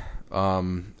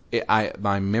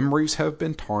 My memories have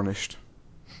been tarnished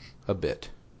a bit,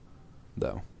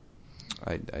 though.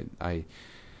 I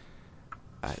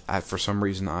for some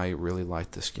reason I really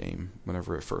liked this game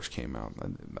whenever it first came out.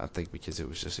 I think because it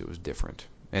was different,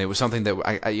 and it was something that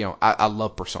I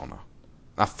love Persona.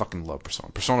 I fucking love Persona.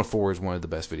 Persona 4 is one of the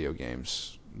best video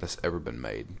games that's ever been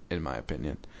made, in my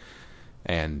opinion.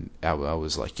 And I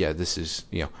was like, yeah, this is,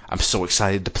 I'm so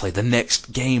excited to play the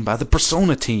next game by the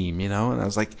Persona team, and I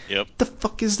was like, yep. The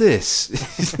fuck is this?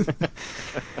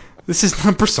 This is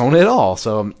not Persona at all.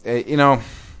 So, I don't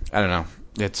know.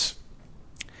 It's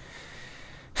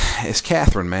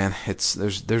Catherine, man.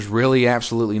 There's really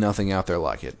absolutely nothing out there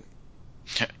like it.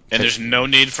 And there's no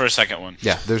need for a second one.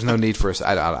 Yeah, there's no need for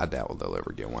I doubt they'll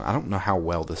ever get one. I don't know how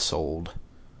well this sold.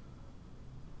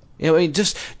 I mean,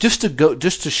 just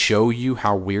to show you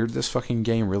how weird this fucking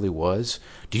game really was.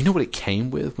 Do you know what it came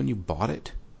with when you bought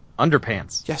it?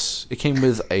 Underpants. Yes, it came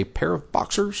with a pair of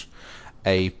boxers,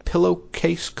 a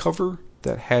pillowcase cover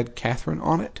that had Catherine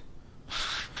on it.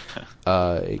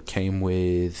 It came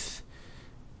with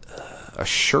a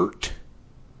shirt.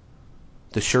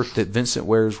 The shirt that Vincent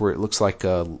wears, where it looks like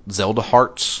Zelda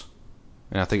hearts,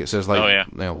 and I think it says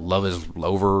love is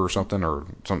over or something or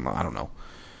something. I don't know.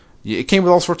 It came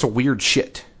with all sorts of weird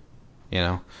shit,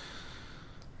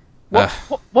 What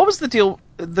was the deal?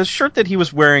 The shirt that he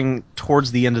was wearing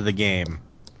towards the end of the game,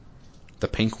 the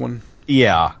pink one.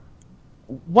 Yeah.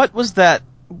 What was that?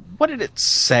 What did it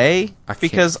say?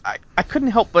 Because I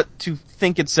couldn't help but to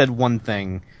think it said one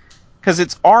thing. Because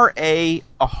it's R-A,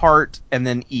 a heart, and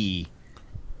then E.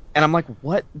 And I'm like,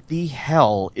 what the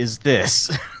hell is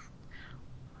this?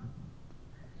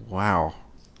 Wow.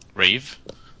 Rave?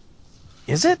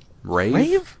 Is it?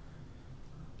 Rave?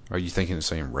 Are you thinking it's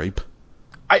saying rape?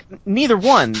 Neither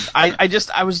one.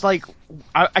 I was like,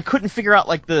 I couldn't figure out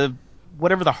like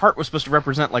whatever the heart was supposed to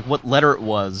represent, like what letter it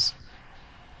was.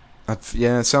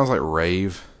 Yeah, it sounds like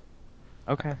rave.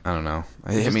 Okay. I don't know.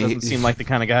 It doesn't seem like the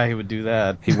kind of guy who would do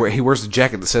that. He wears a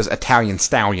jacket that says Italian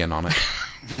Stallion on it.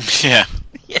 Yeah.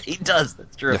 Yeah, he does.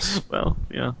 That's true. Yes. Well,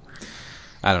 yeah.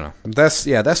 I don't know.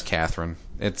 That's Catherine.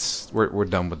 We're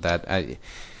done with that.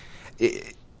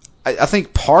 I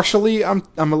think partially I'm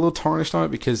a little tarnished on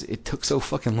it because it took so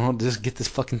fucking long to just get this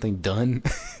fucking thing done.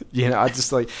 I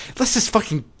just like, let's just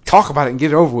fucking talk about it and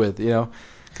get it over with,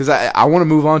 because I want to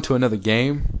move on to another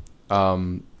game.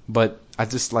 But I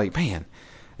just like, man,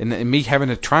 and me having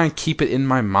to try and keep it in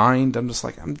my mind, I'm just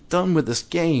like, I'm done with this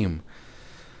game.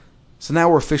 So now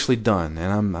we're officially done,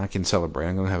 and I can celebrate.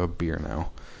 I'm gonna have a beer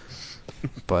now.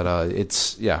 But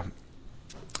yeah.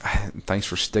 Thanks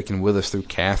for sticking with us through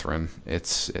Catherine.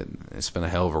 It's been a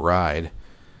hell of a ride.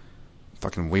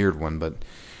 Fucking weird one, but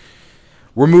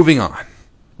we're moving on.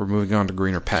 We're moving on to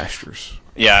greener pastures.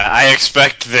 Yeah, I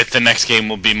expect that the next game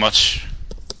will be much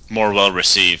more well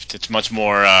received. It's much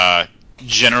more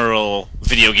general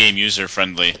video game user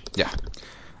friendly. Yeah,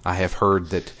 I have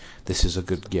heard that this is a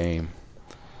good game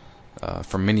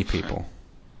for many people.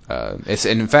 And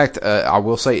in fact, I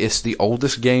will say it's the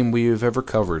oldest game we have ever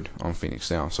covered on Phoenix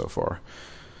Down so far.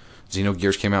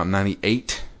 Xenogears came out in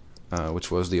 '98, which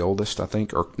was the oldest, I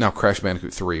think. Or no, Crash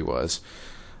Bandicoot 3 was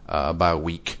by a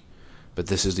week. But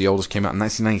this is the oldest. Came out in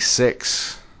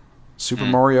 1996. Super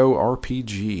Mario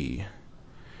RPG.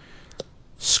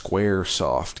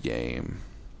 Squaresoft game.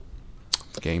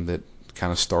 Game that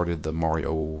kind of started the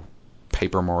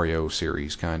Paper Mario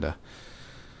series, kind of.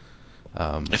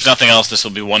 If nothing else, this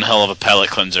will be one hell of a palate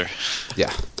cleanser.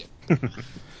 Yeah.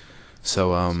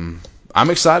 So, I'm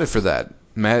excited for that.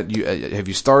 Matt, have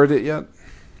you started it yet?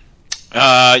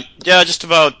 Yeah, just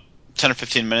about 10 or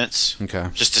 15 minutes. Okay.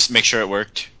 Just to make sure it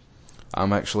worked.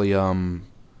 I'm actually probably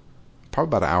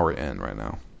about an hour in right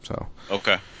now. So.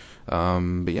 Okay.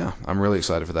 But yeah, I'm really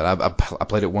excited for that. I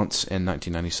played it once in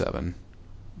 1997,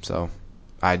 so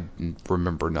I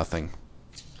remember nothing.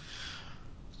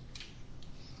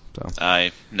 So.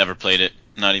 I never played it,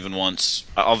 not even once.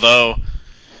 Although,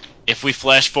 if we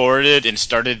flash forwarded and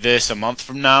started this a month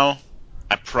from now,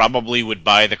 I probably would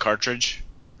buy the cartridge.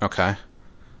 Okay.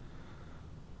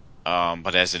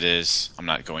 But as it is, I'm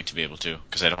not going to be able to,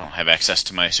 because I don't have access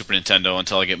to my Super Nintendo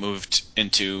until I get moved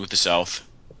into the South.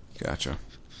 Gotcha.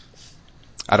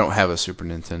 I don't have a Super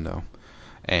Nintendo,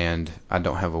 and I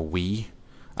don't have a Wii.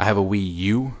 I have a Wii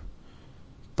U,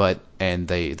 and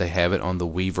they have it on the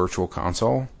Wii Virtual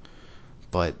Console,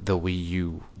 but the Wii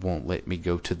U won't let me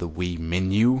go to the Wii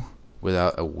menu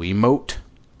without a Wiimote.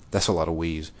 That's a lot of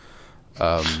Wiis.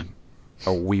 A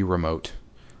Wii remote.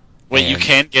 Wait, you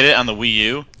can get it on the Wii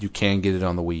U? You can get it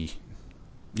on the Wii.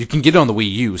 You can get it on the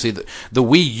Wii U. See, the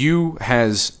Wii U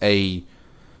has it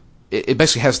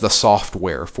basically has the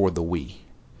software for the Wii,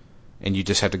 and you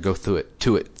just have to go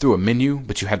through a menu,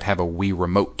 but you had to have a Wii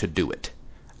remote to do it.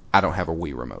 I don't have a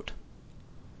Wii remote.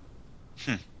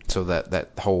 So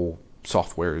that whole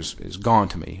software is gone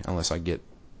to me unless I get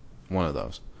one of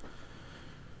those.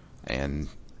 And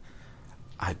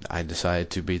I decided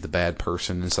to be the bad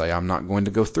person and say I'm not going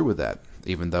to go through with that,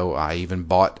 even though I even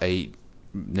bought a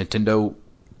Nintendo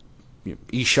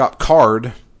eShop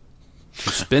card to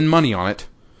spend money on it.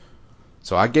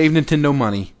 So I gave Nintendo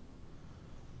money,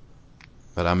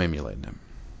 but I'm emulating them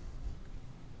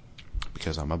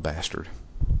because I'm a bastard,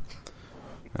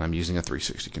 and I'm using a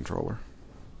 360 controller.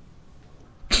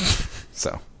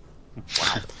 So,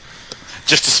 wow,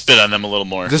 just to spit on them a little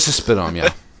more. Just to spit on them,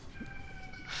 yeah.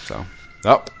 So,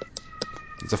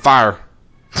 it's a fire.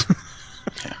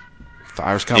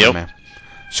 Fire's coming, man.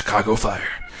 Chicago fire.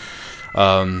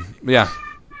 Yeah,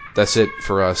 that's it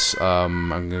for us. I'm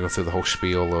gonna go through the whole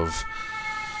spiel of.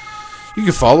 You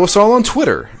can follow us all on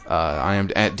Twitter. I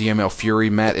am at DML Fury.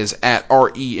 Matt is at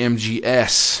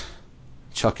REMGS.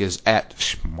 Chuck is at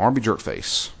Marby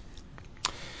Jerkface.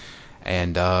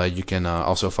 And you can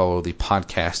also follow the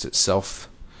podcast itself.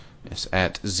 It's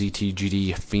at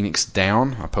ZTGD Phoenix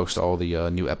Down. I post all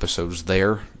the new episodes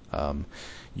there.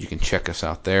 You can check us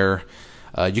out there.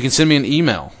 You can send me an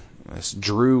email. It's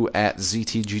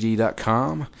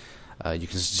drew@ztgd.com. You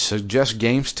can suggest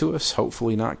games to us.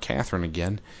 Hopefully not Catherine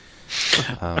again.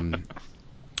 And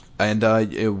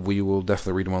we will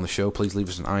definitely read them on the show. Please leave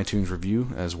us an iTunes review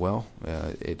as well.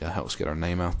 It helps get our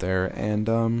name out there.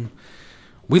 And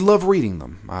we love reading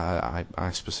them.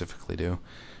 I specifically do.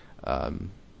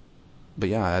 But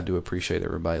yeah, I do appreciate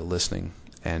everybody listening.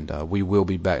 And we will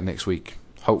be back next week.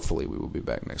 Hopefully we will be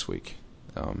back next week.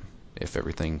 If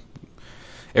everything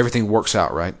works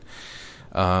out right.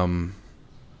 And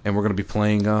we're going to be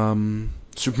playing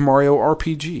Super Mario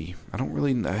RPG. I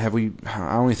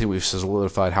don't think we've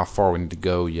solidified how far we need to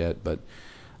go yet, but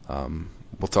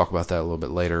we'll talk about that a little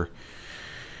bit later.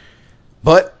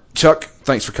 But Chuck,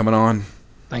 thanks for coming on.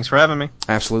 Thanks for having me.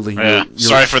 Absolutely. Yeah.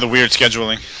 Sorry for the weird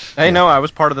scheduling. Hey, no, I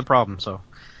was part of the problem, so.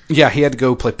 Yeah, he had to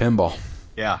go play pinball.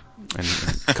 Yeah. And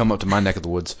come up to my neck of the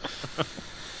woods.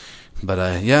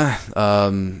 But yeah,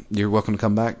 you're welcome to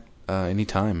come back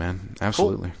anytime, man.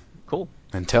 Absolutely. Cool.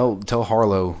 And tell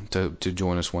Harlow to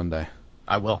join us one day.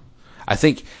 I will. I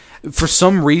think for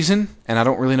some reason, and I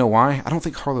don't really know why, I don't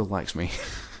think Harlow likes me.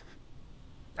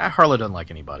 Harlow doesn't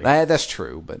like anybody. That's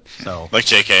true, but so like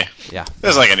JK. Yeah.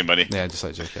 Just like anybody. Yeah, just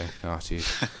like JK. Oh,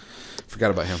 jeez.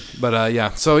 Forgot about him. But yeah,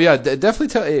 so yeah, definitely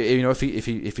tell if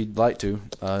he'd like to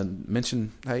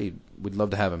mention. Hey, we'd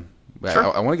love to have him.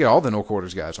 Sure. I want to get all the No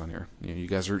Quarters guys on here. You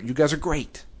guys are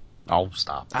great. Oh,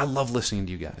 stop. I love listening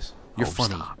to you guys. You're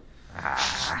funny. Stop.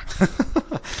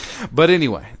 But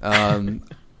anyway,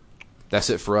 that's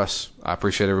it for us. I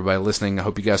appreciate everybody listening. I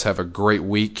hope you guys have a great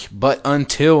week. But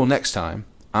until next time,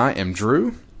 I am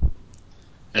Drew.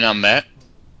 And I'm Matt.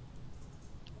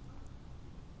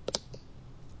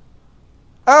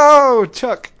 Oh,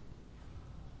 Chuck.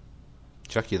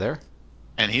 Chuck, you there?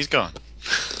 And he's gone.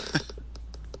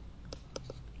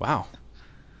 Wow.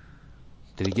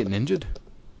 Did he get ninja'd?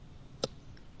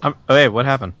 Hey, what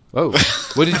happened? Oh,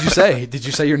 what did you say? Did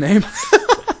you say your name?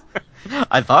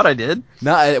 I thought I did.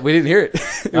 No, we didn't hear it.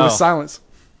 It was silence.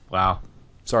 Wow.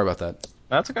 Sorry about that.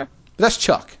 That's okay. But that's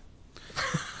Chuck.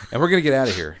 And we're going to get out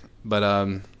of here. But,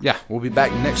 yeah, we'll be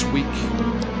back next week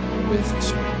with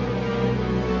some